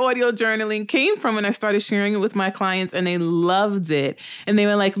is where audio journaling came from, and I started sharing it with my clients, and they loved it. And they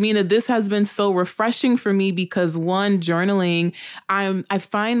were like, Minaa, this has been so refreshing for me because, one, journaling, I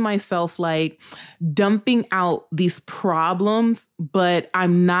find myself like dumping out these problems, but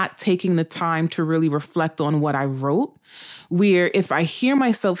I'm not taking the time to really reflect on what I wrote, where if I hear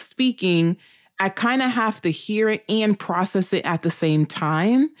myself speaking, I kind of have to hear it and process it at the same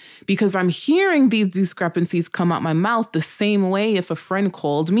time because I'm hearing these discrepancies come out my mouth the same way if a friend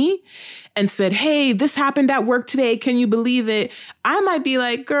called me and said, hey, this happened at work today. Can you believe it? I might be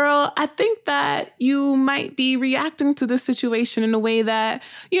like, girl, I think that you might be reacting to this situation in a way that,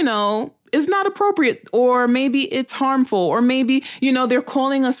 is not appropriate, or maybe it's harmful, or maybe, they're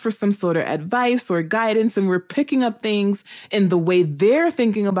calling us for some sort of advice or guidance, and we're picking up things in the way they're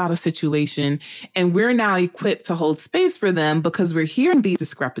thinking about a situation, and we're now equipped to hold space for them because we're hearing these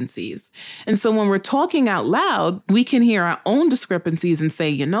discrepancies. And so when we're talking out loud, we can hear our own discrepancies and say,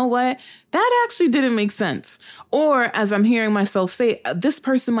 you know what, that actually didn't make sense. Or as I'm hearing myself say, this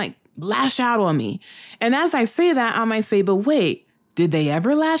person might lash out on me. And as I say that, I might say, but wait, did they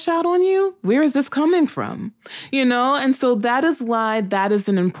ever lash out on you? Where is this coming from? And so that is why that is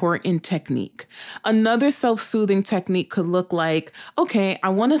an important technique. Another self-soothing technique could look like, okay, I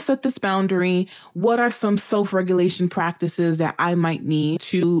want to set this boundary. What are some self-regulation practices that I might need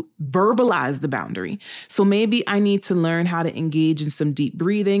to verbalize the boundary? So maybe I need to learn how to engage in some deep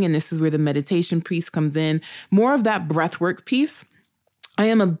breathing. And this is where the meditation piece comes in. More of that breathwork piece. I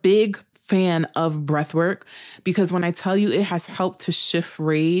am a big fan of breath work because when I tell you it has helped to shift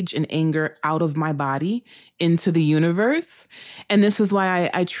rage and anger out of my body into the universe. And this is why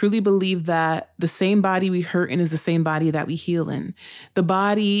I truly believe that the same body we hurt in is the same body that we heal in. The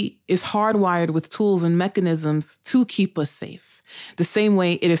body is hardwired with tools and mechanisms to keep us safe. The same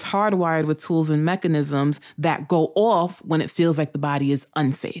way it is hardwired with tools and mechanisms that go off when it feels like the body is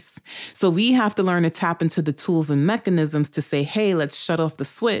unsafe. So we have to learn to tap into the tools and mechanisms to say, hey, let's shut off the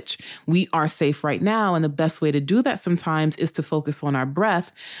switch. We are safe right now. And the best way to do that sometimes is to focus on our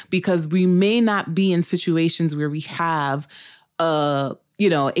breath, because we may not be in situations where we have a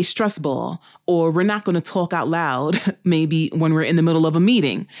stress ball, or we're not going to talk out loud, maybe when we're in the middle of a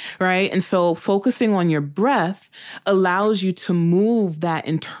meeting, right? And so focusing on your breath allows you to move that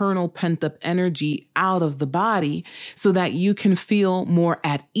internal pent up energy out of the body so that you can feel more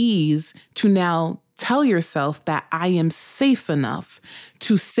at ease to now tell yourself that I am safe enough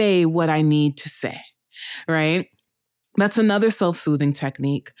to say what I need to say, right? That's another self-soothing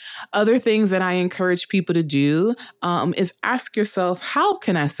technique. Other things that I encourage people to do is ask yourself, how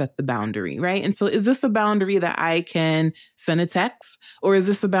can I set the boundary, right? And so is this a boundary that I can send a text? Or is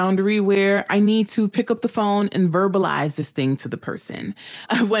this a boundary where I need to pick up the phone and verbalize this thing to the person?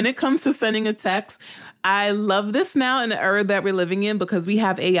 When it comes to sending a text, I love this now in the era that we're living in, because we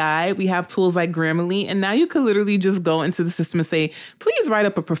have AI, we have tools like Grammarly, and now you can literally just go into the system and say, please write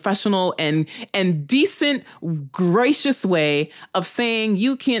up a professional and decent, gracious way of saying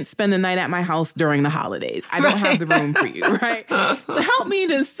you can't spend the night at my house during the holidays. I don't have the room for you, right? Help me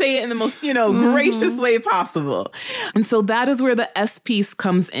to say it in the most, gracious way possible. And so that is where the S piece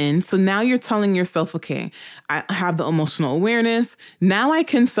comes in. So now you're telling yourself, okay, I have the emotional awareness. Now I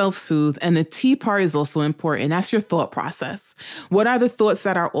can self-soothe. And the T part is also important. That's your thought process. What are the thoughts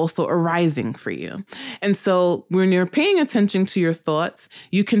that are also arising for you? And so when you're paying attention to your thoughts,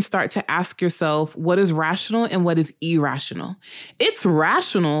 you can start to ask yourself what is rational and what is irrational. It's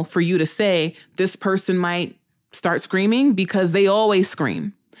rational for you to say this person might start screaming because they always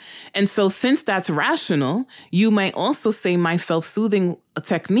scream. And so since that's rational, you might also say my self-soothing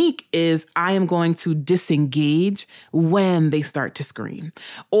technique is I am going to disengage when they start to scream.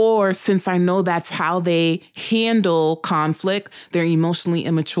 Or since I know that's how they handle conflict, they're emotionally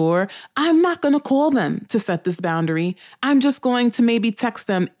immature, I'm not going to call them to set this boundary. I'm just going to maybe text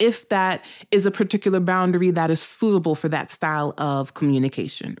them if that is a particular boundary that is suitable for that style of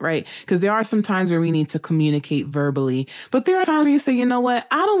communication, right? Because there are some times where we need to communicate verbally, but there are times where you say, you know what,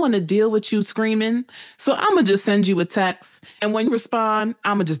 I don't want to deal with you screaming, so I'm going to just send you a text. And when you respond,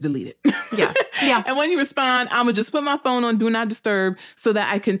 I'm going to just delete it. Yeah. Yeah. And when you respond, I'm going to just put my phone on Do Not Disturb so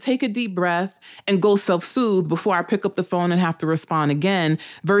that I can take a deep breath and go self-soothe before I pick up the phone and have to respond again,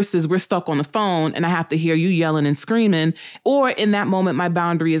 versus we're stuck on the phone and I have to hear you yelling and screaming. Or in that moment, my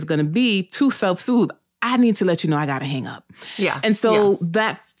boundary is going to be to self-soothe. I need to let you know I got to hang up. Yeah. And so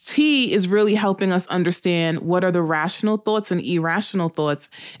that T is really helping us understand what are the rational thoughts and irrational thoughts,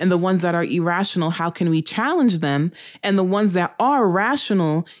 and the ones that are irrational, how can we challenge them? And the ones that are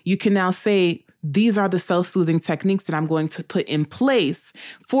rational, you can now say, these are the self-soothing techniques that I'm going to put in place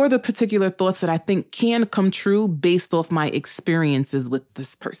for the particular thoughts that I think can come true based off my experiences with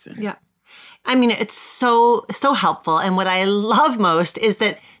this person. Yeah. I mean, it's so helpful. And what I love most is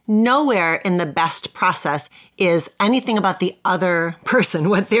that nowhere in the best process is anything about the other person,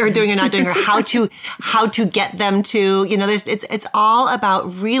 what they're doing or not doing, or how to get them to, it's all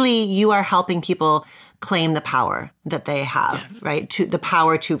about really you are helping people claim the power that they have, yes. Right? To the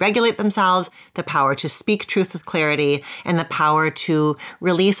power to regulate themselves, the power to speak truth with clarity, and the power to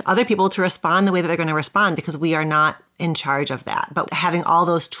release other people to respond the way that they're going to respond, because we are not in charge of that. But having all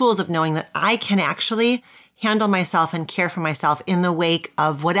those tools of knowing that I can actually handle myself and care for myself in the wake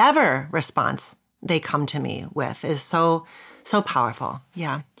of whatever response they come to me with is so powerful.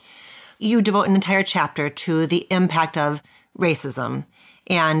 Yeah. You devote an entire chapter to the impact of racism.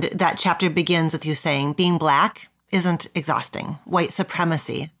 And that chapter begins with you saying, being Black isn't exhausting. White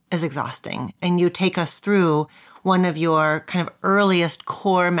supremacy is exhausting. And you take us through one of your kind of earliest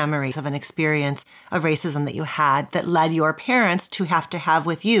core memories of an experience of racism that you had that led your parents to have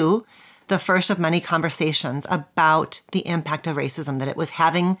with you the first of many conversations about the impact of racism that it was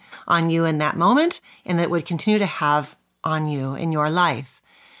having on you in that moment, and that it would continue to have on you in your life.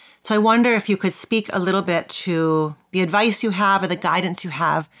 So I wonder if you could speak a little bit to the advice you have or the guidance you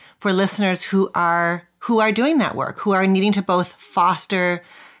have for listeners who are doing that work, who are needing to both foster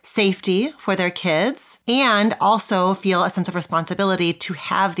safety for their kids and also feel a sense of responsibility to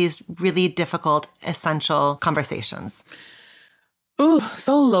have these really difficult, essential conversations. Ooh,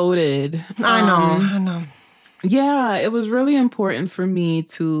 so loaded. I know. Yeah, it was really important for me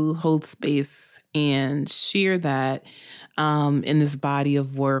to hold space and share that in this body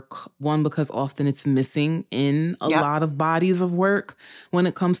of work. One, because often it's missing in a lot of bodies of work when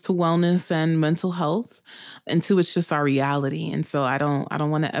it comes to wellness and mental health. And two, it's just our reality. And so I don't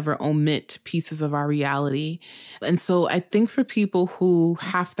want to ever omit pieces of our reality. And so I think for people who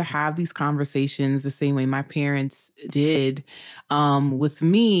have to have these conversations the same way my parents did with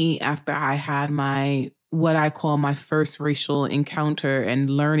me after I had what I call my first racial encounter and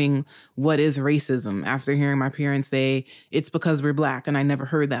learning what is racism after hearing my parents say, it's because we're Black. And I never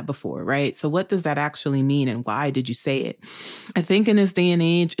heard that before, right? So what does that actually mean and why did you say it? I think in this day and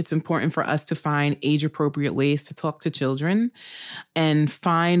age, it's important for us to find age-appropriate ways to talk to children and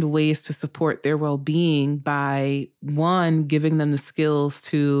find ways to support their well-being by, one, giving them the skills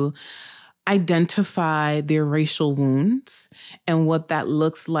to identify their racial wounds. And what that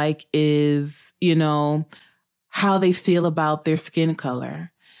looks like is, how they feel about their skin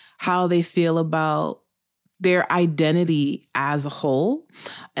color, how they feel about their identity as a whole.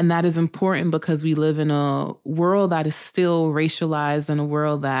 And that is important because we live in a world that is still racialized and a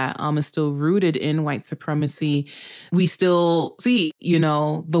world that is still rooted in white supremacy. We still see,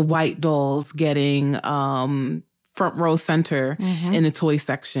 the white dolls getting front row center in the toy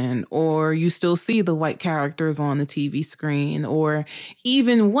section, or you still see the white characters on the TV screen, or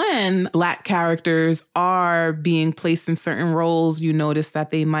even when Black characters are being placed in certain roles, you notice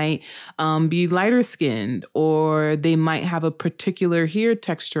that they might be lighter skinned, or they might have a particular hair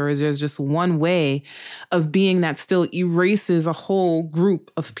texture, or there's just one way of being that still erases a whole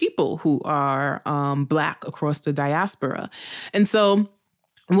group of people who are Black across the diaspora. And so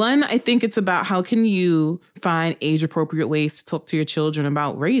one, I think it's about how can you find age-appropriate ways to talk to your children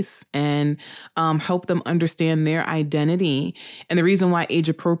about race and help them understand their identity. And the reason why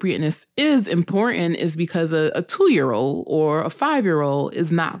age-appropriateness is important is because a 2-year-old or a 5-year-old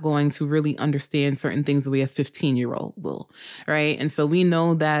is not going to really understand certain things the way a 15-year-old will, right? And so we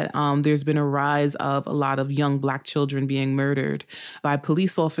know that there's been a rise of a lot of young Black children being murdered by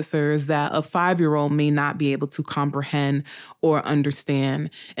police officers that a 5-year-old may not be able to comprehend or understand.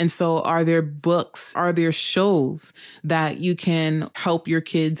 And so are there books, are there shows that you can help your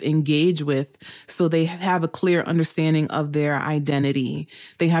kids engage with so they have a clear understanding of their identity?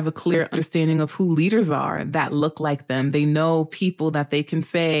 They have a clear understanding of who leaders are that look like them. They know people that they can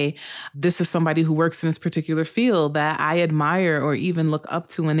say, this is somebody who works in this particular field that I admire or even look up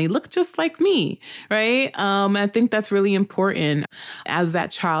to, and they look just like me, right? I think that's really important. As that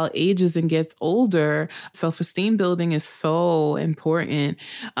child ages and gets older, self-esteem building is so important.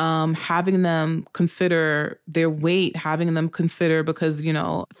 Having them consider their weight, having them consider, because,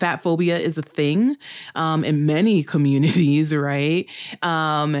 fat phobia is a thing in many communities, right?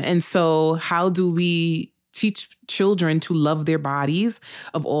 And so how do we teach children to love their bodies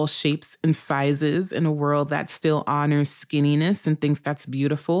of all shapes and sizes in a world that still honors skinniness and thinks that's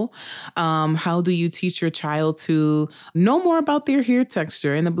beautiful? How do you teach your child to know more about their hair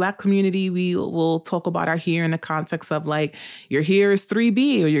texture? In the Black community, we will talk about our hair in the context of your hair is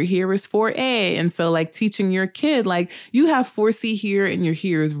 3B or your hair is 4A. And so teaching your kid, you have 4C hair and your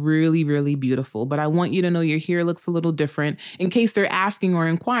hair is really, really beautiful. But I want you to know your hair looks a little different in case they're asking or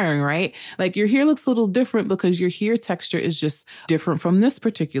inquiring, right? Your hair looks a little different because your hair texture is just different from this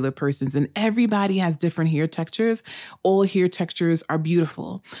particular person's. And everybody has different hair textures. All hair textures are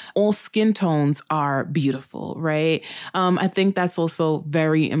beautiful. All skin tones are beautiful, right? I think that's also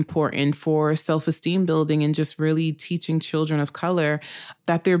very important for self-esteem building and just really teaching children of color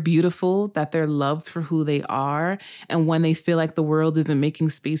that they're beautiful, that they're loved for who they are. And when they feel like the world isn't making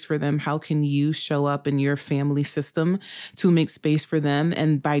space for them, how can you show up in your family system to make space for them?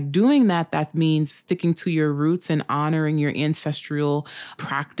 And by doing that, that means sticking to your roots and honoring your ancestral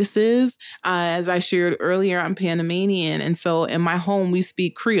practices. As I shared earlier, I'm Panamanian. And so in my home, we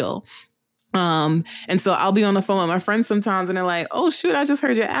speak Creole. And so I'll be on the phone with my friends sometimes and they're like, oh shoot, I just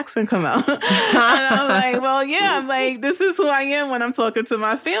heard your accent come out. And I'm like, well, yeah, this is who I am when I'm talking to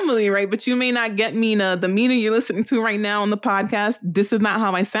my family, right? But you may not get Minaa, the Minaa you're listening to right now on the podcast. This is not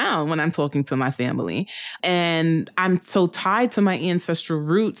how I sound when I'm talking to my family. And I'm so tied to my ancestral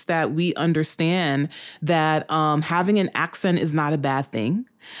roots that we understand that, having an accent is not a bad thing.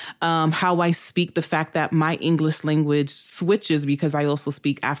 How I speak, the fact that my English language switches because I also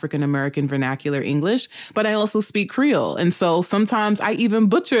speak African-American vernacular English, but I also speak Creole. And so sometimes I even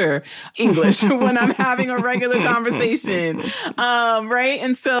butcher English when I'm having a regular conversation. Right.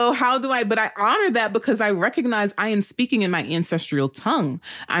 And so but I honor that because I recognize I am speaking in my ancestral tongue.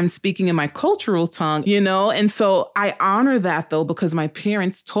 I'm speaking in my cultural tongue, and so I honor that though, because my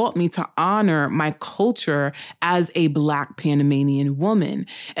parents taught me to honor my culture as a Black Panamanian woman.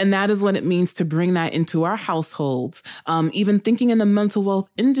 And that is what it means to bring that into our households. Even thinking in the mental wealth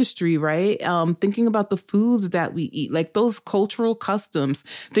industry, right? Thinking about the foods that we eat, like those cultural customs,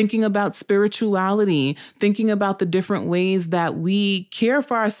 thinking about spirituality, thinking about the different ways that we care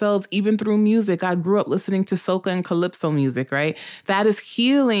for ourselves, even through music. I grew up listening to soca and calypso music, right? That is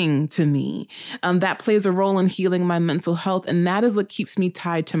healing to me. That plays a role in healing my mental health. And that is what keeps me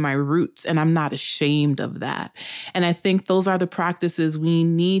tied to my roots. And I'm not ashamed of that. And I think those are the practices we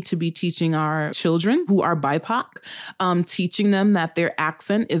need to be teaching our children who are BIPOC, teaching them that their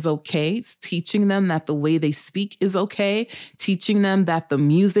accent is okay, teaching them that the way they speak is okay, teaching them that the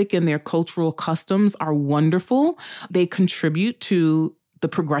music and their cultural customs are wonderful. They contribute to the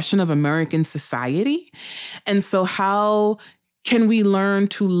progression of American society. And so how can we learn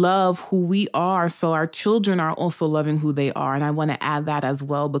to love who we are so our children are also loving who they are? And I want to add that as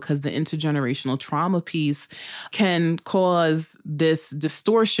well, because the intergenerational trauma piece can cause this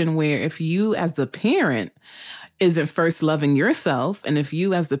distortion where if you as the parent isn't first loving yourself, and if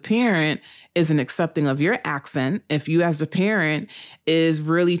you as the parent isn't accepting of your accent, if you as the parent is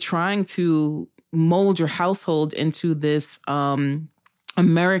really trying to mold your household into this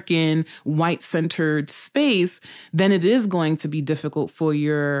American white-centered space, then it is going to be difficult for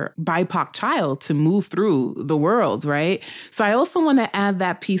your BIPOC child to move through the world, right? So I also want to add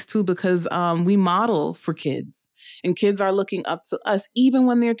that piece too, because we model for kids. And kids are looking up to us, even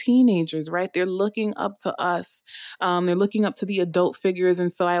when they're teenagers, right? They're looking up to us. They're looking up to the adult figures.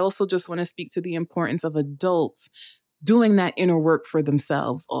 And so I also just want to speak to the importance of adults doing that inner work for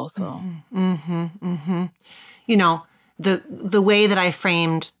themselves also. Mm-hmm, mm-hmm. You know, the way that I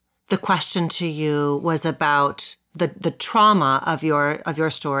framed the question to you was about the trauma of your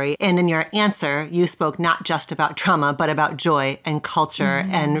story. And in your answer, you spoke not just about trauma, but about joy and culture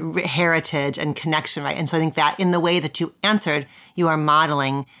and heritage and connection, right? And so I think that in the way that you answered, you are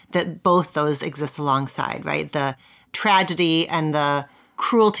modeling that both those exist alongside, right? The tragedy and the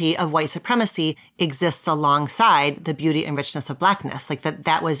cruelty of white supremacy exists alongside the beauty and richness of Blackness. Like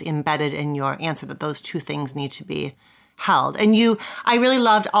that was embedded in your answer, that those two things need to be held. And I really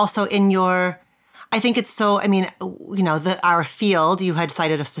loved also in your, I think it's so, I mean, you know, our field, you had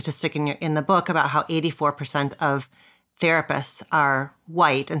cited a statistic in the book about how 84% of therapists are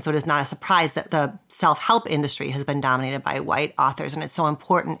white. And so it is not a surprise that the self-help industry has been dominated by white authors. And it's so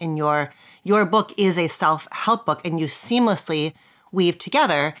important in your book is a self-help book, and you seamlessly weave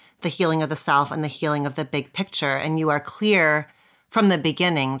together the healing of the self and the healing of the big picture. And you are clear from the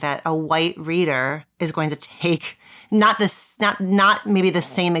beginning that a white reader is going to take not maybe the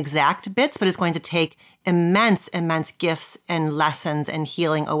same exact bits, but is going to take immense gifts and lessons and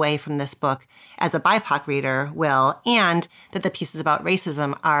healing away from this book as a BIPOC reader will, and that the pieces about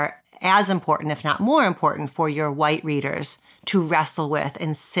racism are as important, if not more important, for your white readers to wrestle with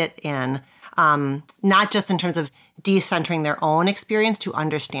and sit in, not just in terms of decentering their own experience to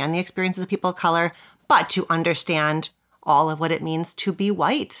understand the experiences of people of color, but to understand all of what it means to be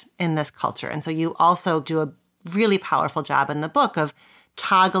white in this culture. And so you also do a really powerful job in the book of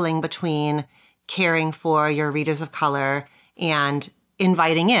toggling between caring for your readers of color and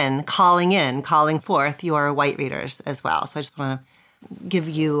calling forth your white readers as well. So I just want to give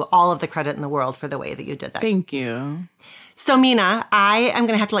you all of the credit in the world for the way that you did that. Thank you. So Minaa, I am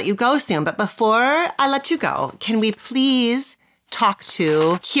going to have to let you go soon, but before I let you go, can we please talk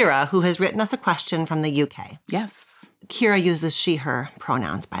to Kira, who has written us a question from the UK? Yes. Kira uses she, her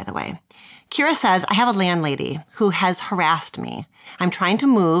pronouns, by the way. Kira says, I have a landlady who has harassed me. I'm trying to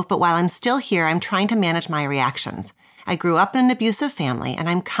move, but while I'm still here, I'm trying to manage my reactions. I grew up in an abusive family, and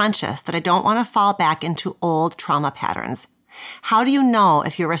I'm conscious that I don't want to fall back into old trauma patterns. How do you know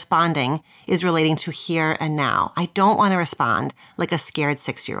if your responding is relating to here and now? I don't want to respond like a scared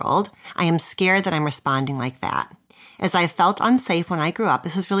 6-year-old. I am scared that I'm responding like that. As I felt unsafe when I grew up,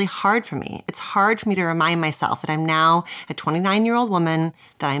 this is really hard for me. It's hard for me to remind myself that I'm now a 29-year-old woman,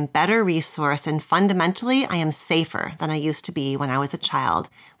 that I'm better resourced, and fundamentally, I am safer than I used to be when I was a child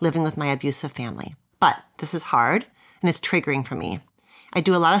living with my abusive family. But this is hard, and it's triggering for me. I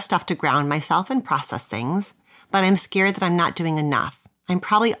do a lot of stuff to ground myself and process things, but I'm scared that I'm not doing enough. I'm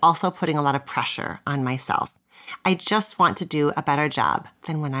probably also putting a lot of pressure on myself. I just want to do a better job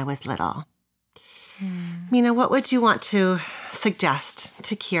than when I was little. Minaa, what would you want to suggest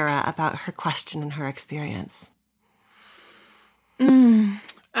to Kira about her question and her experience?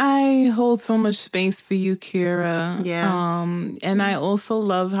 I hold so much space for you, Kira. Yeah. And I also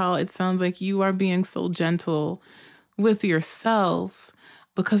love how it sounds like you are being so gentle with yourself.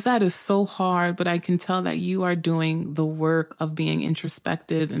 because that is so hard, but I can tell that you are doing the work of being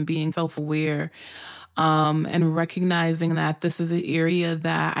introspective and being self-aware, and recognizing that this is an area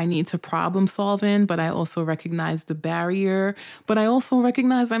that I need to problem solve in, but I also recognize the barrier, but I also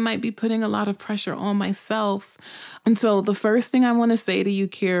recognize I might be putting a lot of pressure on myself. And so the first thing I want to say to you,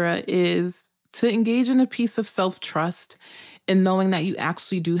 Kira, is to engage in a piece of self-trust and knowing that you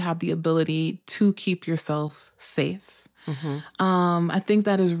actually do have the ability to keep yourself safe. I think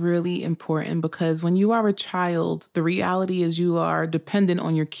that is really important because when you are a child, the reality is you are dependent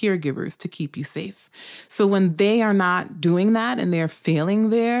on your caregivers to keep you safe. So when they are not doing that and they're failing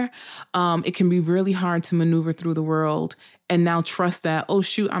there, it can be really hard to maneuver through the world and now trust that, oh,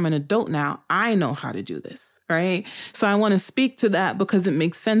 shoot, I'm an adult now. I know how to do this, right? So I want to speak to that because it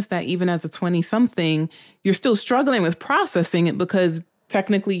makes sense that even as a 20-something, you're still struggling with processing it because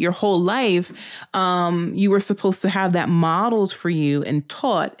technically your whole life, you were supposed to have that modeled for you and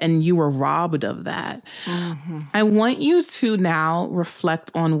taught, and you were robbed of that. I want you to now reflect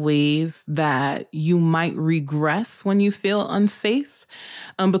on ways that you might regress when you feel unsafe.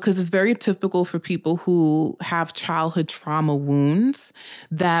 Because it's very typical for people who have childhood trauma wounds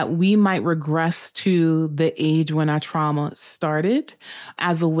that we might regress to the age when our trauma started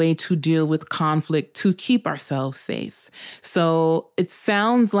as a way to deal with conflict to keep ourselves safe. So it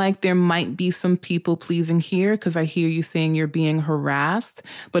sounds like there might be some people pleasing here because I hear you saying you're being harassed,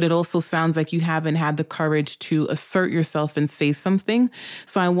 but it also sounds like you haven't had the courage to assert yourself and say something.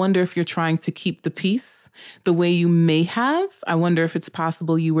 So I wonder if you're trying to keep the peace the way you may have. I wonder if it's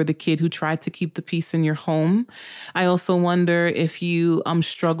possible you were the kid who tried to keep the peace in your home. I also wonder if you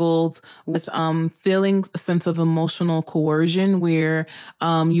struggled with feeling a sense of emotional coercion where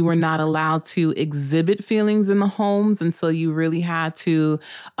you were not allowed to exhibit feelings in the homes. And so you really had to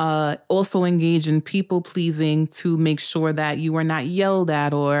also engage in people pleasing to make sure that you were not yelled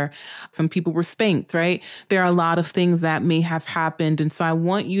at or some people were spanked, right? There are a lot of things that may have happened. And so I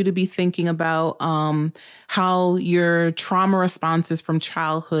want you to be thinking about how your trauma responses from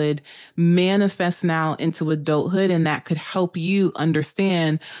childhood manifest now into adulthood. And that could help you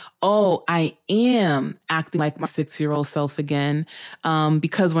understand, oh, I am acting like my 6-year-old self again.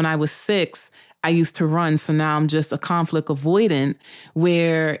 Because when I was 6, I used to run. So now I'm just a conflict avoidant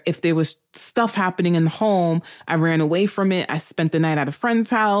where if there was stuff happening in the home, I ran away from it. I spent the night at a friend's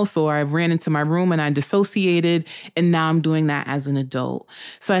house or I ran into my room and I dissociated. And now I'm doing that as an adult.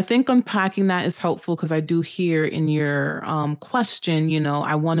 So I think unpacking that is helpful because I do hear in your question,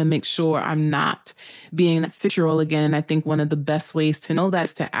 I want to make sure I'm not being that 6-year-old again. And I think one of the best ways to know that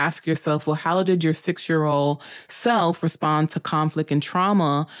is to ask yourself, well, how did your 6-year-old self respond to conflict and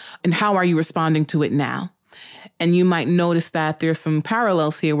trauma? And how are you responding to it now? And you might notice that there's some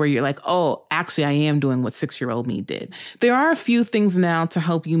parallels here where you're like, oh, actually, I am doing what 6-year-old me did. There are a few things now to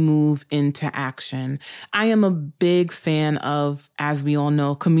help you move into action. I am a big fan of, as we all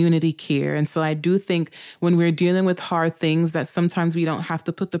know, community care. And so I do think when we're dealing with hard things that sometimes we don't have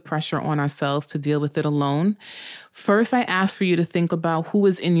to put the pressure on ourselves to deal with it alone. First, I ask for you to think about who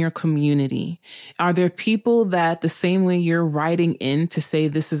is in your community. Are there people that the same way you're writing in to say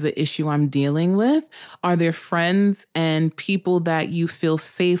this is an issue I'm dealing with? Are there friends and people that you feel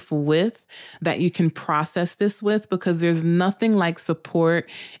safe with that you can process this with? Because there's nothing like support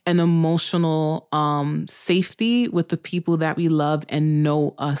and emotional safety with the people that we love and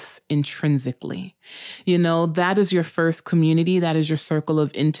know us intrinsically. That is your first community. That is your circle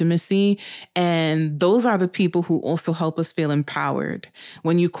of intimacy. And those are the people who also help us feel empowered.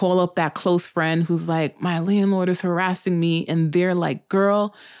 When you call up that close friend who's like, my landlord is harassing me, and they're like,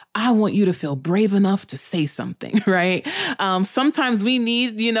 girl, I want you to feel brave enough to say something, right? Sometimes we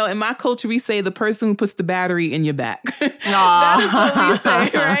need, in my culture, we say the person who puts the battery in your back. That is what we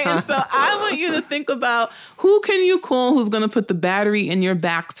say, right? And so I want you to think about who can you call who's going to put the battery in your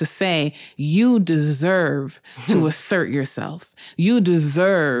back to say, you deserve to assert yourself. You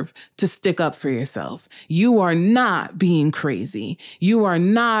deserve to stick up for yourself. You are not being crazy. You are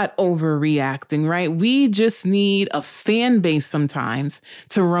not overreacting, right? We just need a fan base sometimes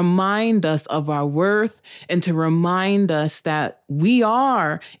to remind us of our worth and to remind us that we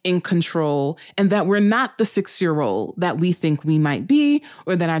are in control and that we're not the 6-year-old that we think we might be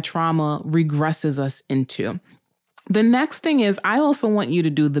or that our trauma regresses us into. The next thing is I also want you to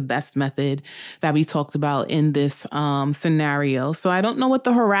do the best method that we talked about in this scenario. So I don't know what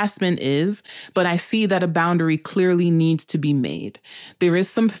the harassment is, but I see that a boundary clearly needs to be made. There is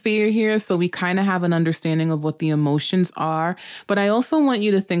some fear here, so we kind of have an understanding of what the emotions are. But I also want you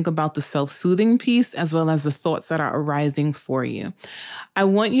to think about the self-soothing piece as well as the thoughts that are arising for you. I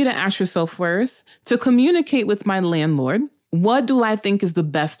want you to ask yourself first, to communicate with my landlord, What do I think is the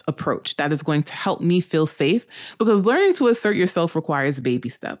best approach that is going to help me feel safe? Because learning to assert yourself requires baby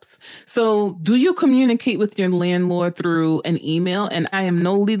steps. So do you communicate with your landlord through an email? And I am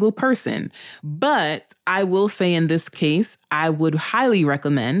no legal person, but I will say in this case, I would highly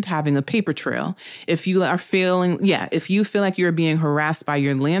recommend having a paper trail. If you feel like you're being harassed by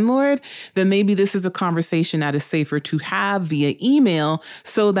your landlord, then maybe this is a conversation that is safer to have via email,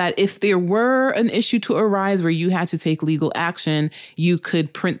 so that if there were an issue to arise where you had to take legal action, you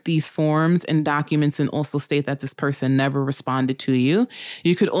could print these forms and documents and also state that this person never responded to you.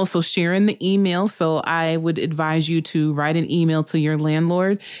 You could also share in the email. So I would advise you to write an email to your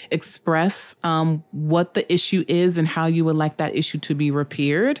landlord, express what the issue is and how you would like that issue to be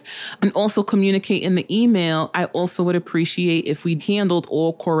repaired, and also communicate in the email. I also would appreciate if we handled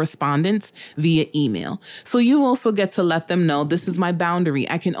all correspondence via email. So you also get to let them know, this is my boundary.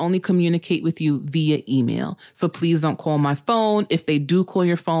 I can only communicate with you via email. So please don't call my phone. If they do call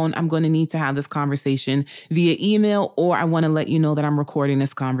your phone, I'm going to need to have this conversation via email, or I want to let you know that I'm recording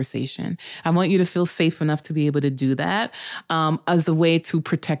this conversation. I want you to feel safe enough to be able to do that as a way to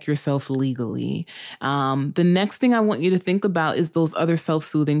protect yourself legally. The next thing I want you to think about is those other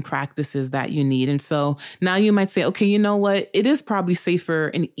self-soothing practices that you need. And so now you might say, okay, you know what? It is probably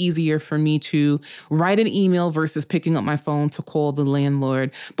safer and easier for me to write an email versus picking up my phone to call the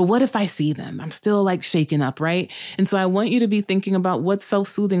landlord. But what if I see them? I'm still like shaken up, right? And so I want you to be thinking about what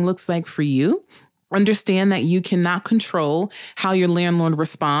self-soothing looks like for you. Understand that you cannot control how your landlord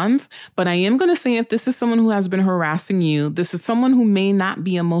responds. But I am going to say, if this is someone who has been harassing you, this is someone who may not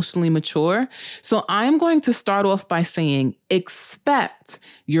be emotionally mature. So I'm going to start off by saying, expect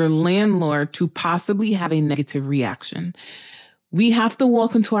your landlord to possibly have a negative reaction. We have to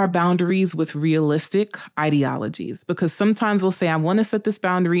walk into our boundaries with realistic ideologies, because sometimes we'll say, I want to set this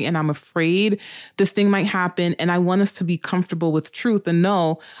boundary and I'm afraid this thing might happen. And I want us to be comfortable with truth and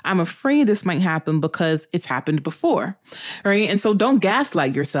know I'm afraid this might happen because it's happened before. Right. And so don't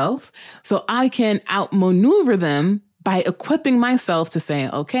gaslight yourself. So I can outmaneuver them by equipping myself to say,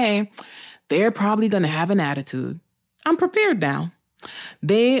 okay, they're probably going to have an attitude. I'm prepared now.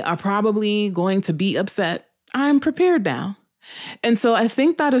 They are probably going to be upset. I'm prepared now. And so I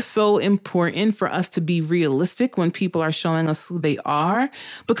think that is so important for us to be realistic when people are showing us who they are,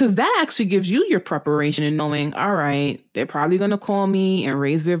 because that actually gives you your preparation in knowing, all right, they're probably going to call me and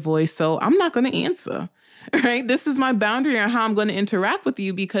raise their voice, so I'm not going to answer, right? This is my boundary on how I'm going to interact with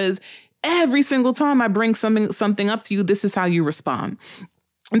you, because every single time I bring something up to you, this is how you respond.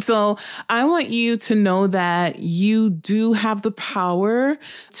 And so I want you to know that you do have the power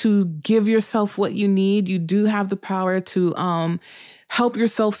to give yourself what you need. You do have the power to help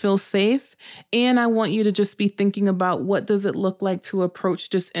yourself feel safe. And I want you to just be thinking about, what does it look like to approach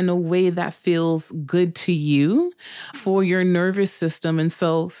this in a way that feels good to you for your nervous system. And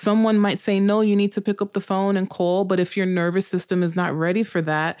so someone might say, no, you need to pick up the phone and call. But if your nervous system is not ready for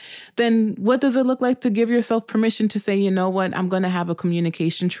that, then what does it look like to give yourself permission to say, you know what, I'm going to have a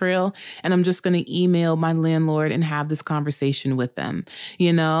communication trail and I'm just going to email my landlord and have this conversation with them.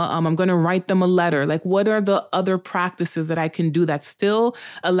 You know, I'm going to write them a letter. Like, what are the other practices that I can do that still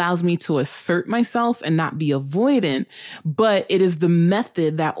allows me to assert myself and not be avoidant, but it is the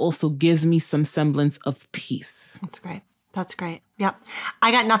method that also gives me some semblance of peace. That's great. That's great. Yep.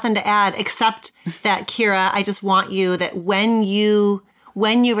 I got nothing to add except that, Kira, I just want you that when you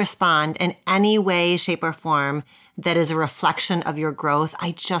respond in any way, shape, or form that is a reflection of your growth,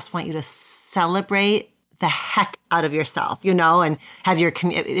 I just want you to celebrate the heck out of yourself, you know, and have your,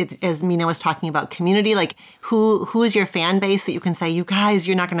 as Minaa was talking about, community, like who is your fan base that you can say, you guys,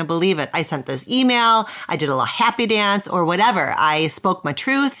 you're not going to believe it. I sent this email, I did a little happy dance or whatever. I spoke my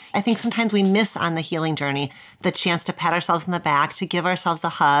truth. I think sometimes we miss on the healing journey the chance to pat ourselves on the back, to give ourselves a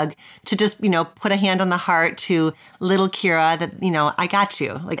hug, to just, you know, put a hand on the heart to little Kira that, you know, I got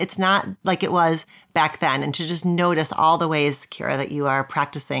you. Like, it's not like it was back then. And to just notice all the ways, Kira, that you are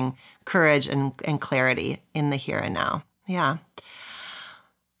practicing courage and clarity in the here and now. Yeah.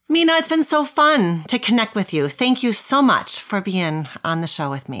 Minaa, it's been so fun to connect with you. Thank you so much for being on the show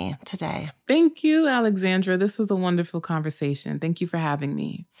with me today. Thank you, Alexandra. This was a wonderful conversation. Thank you for having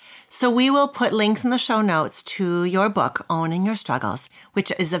me. So we will put links in the show notes to your book, Owning Your Struggles,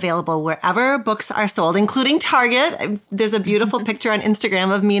 which is available wherever books are sold, including Target. There's a beautiful picture on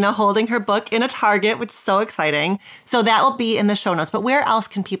Instagram of Minaa holding her book in a Target, which is so exciting. So that will be in the show notes. But where else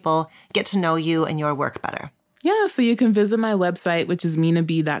can people get to know you and your work better? Yeah, so you can visit my website, which is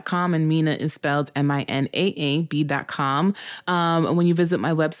minab.com, and Minaa is spelled MINAAB.com. When you visit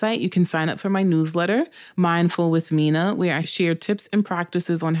my website, you can sign up for my newsletter, Mindful with Minaa, where I share tips and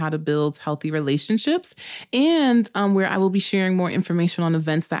practices on how to build healthy relationships, and where I will be sharing more information on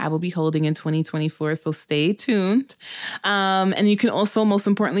events that I will be holding in 2024. So stay tuned. And you can also, most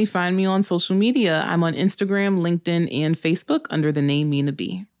importantly, find me on social media. I'm on Instagram, LinkedIn, and Facebook under the name Minaa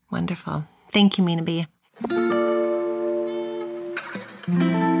B. Wonderful. Thank you, Minaa B.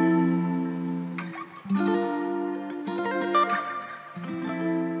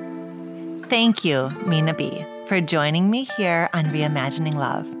 Thank you, Minaa B, for joining me here on Reimagining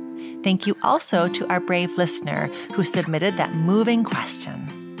Love. Thank you also to our brave listener who submitted that moving question.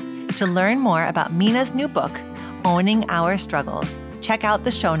 To learn more about Minaa's new book, Owning Our Struggles, check out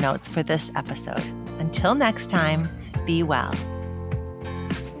the show notes for this episode. Until next time, be well.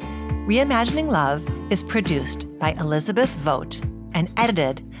 Reimagining Love is produced by Elizabeth Vogt and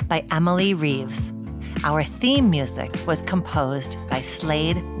edited by Emily Reeves. Our theme music was composed by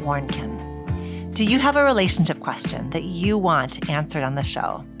Slade Warnkin. Do you have a relationship question that you want answered on the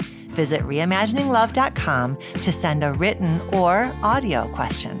show? Visit reimagininglove.com to send a written or audio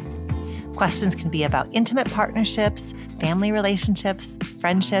question. Questions can be about intimate partnerships, family relationships,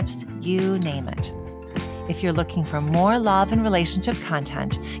 friendships, you name it. If you're looking for more love and relationship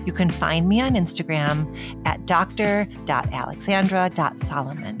content, you can find me on Instagram at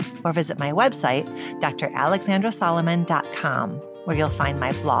dr.alexandra.solomon or visit my website, dralexandrasolomon.com, where you'll find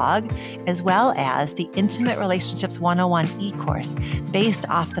my blog, as well as the Intimate Relationships 101 e-course based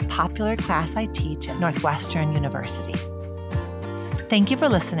off the popular class I teach at Northwestern University. Thank you for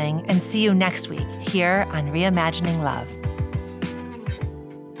listening, and see you next week here on Reimagining Love.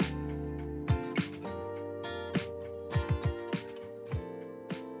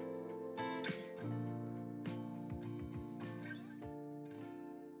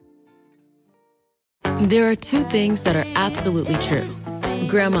 There are two things that are absolutely true.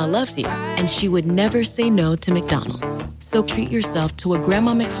 Grandma loves you, and she would never say no to McDonald's. So treat yourself to a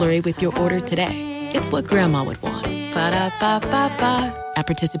Grandma McFlurry with your order today. It's what Grandma would want. Ba-da-ba-ba-ba. At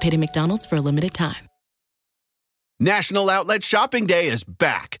participating McDonald's for a limited time. National Outlet Shopping Day is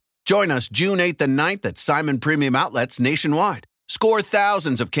back. Join us June 8th and 9th at Simon Premium Outlets nationwide. Score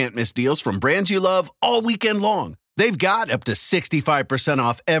thousands of can't-miss deals from brands you love all weekend long. They've got up to 65%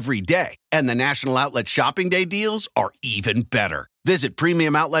 off every day, and the National Outlet Shopping Day deals are even better. Visit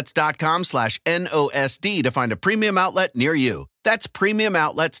premiumoutlets.com/NOSD to find a premium outlet near you. That's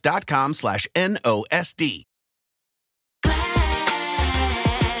premiumoutlets.com/NOSD.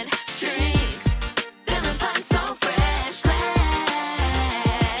 Glad drink, feeling fine, so fresh.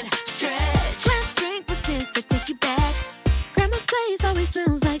 Glad stretch, Glad drink with scents that take you back. Grandma's place always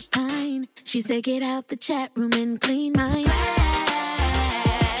smells like pine. She said, get out the chat room and clean mine.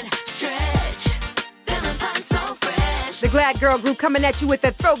 Glad stretch, feeling fine, so fresh. The Glad Girl Group coming at you with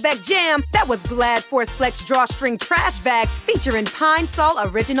a throwback jam. That was Glad Force Flex Drawstring Trash Bags featuring Pine Sol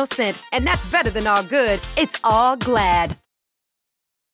Original Scent. And that's better than all good. It's all Glad.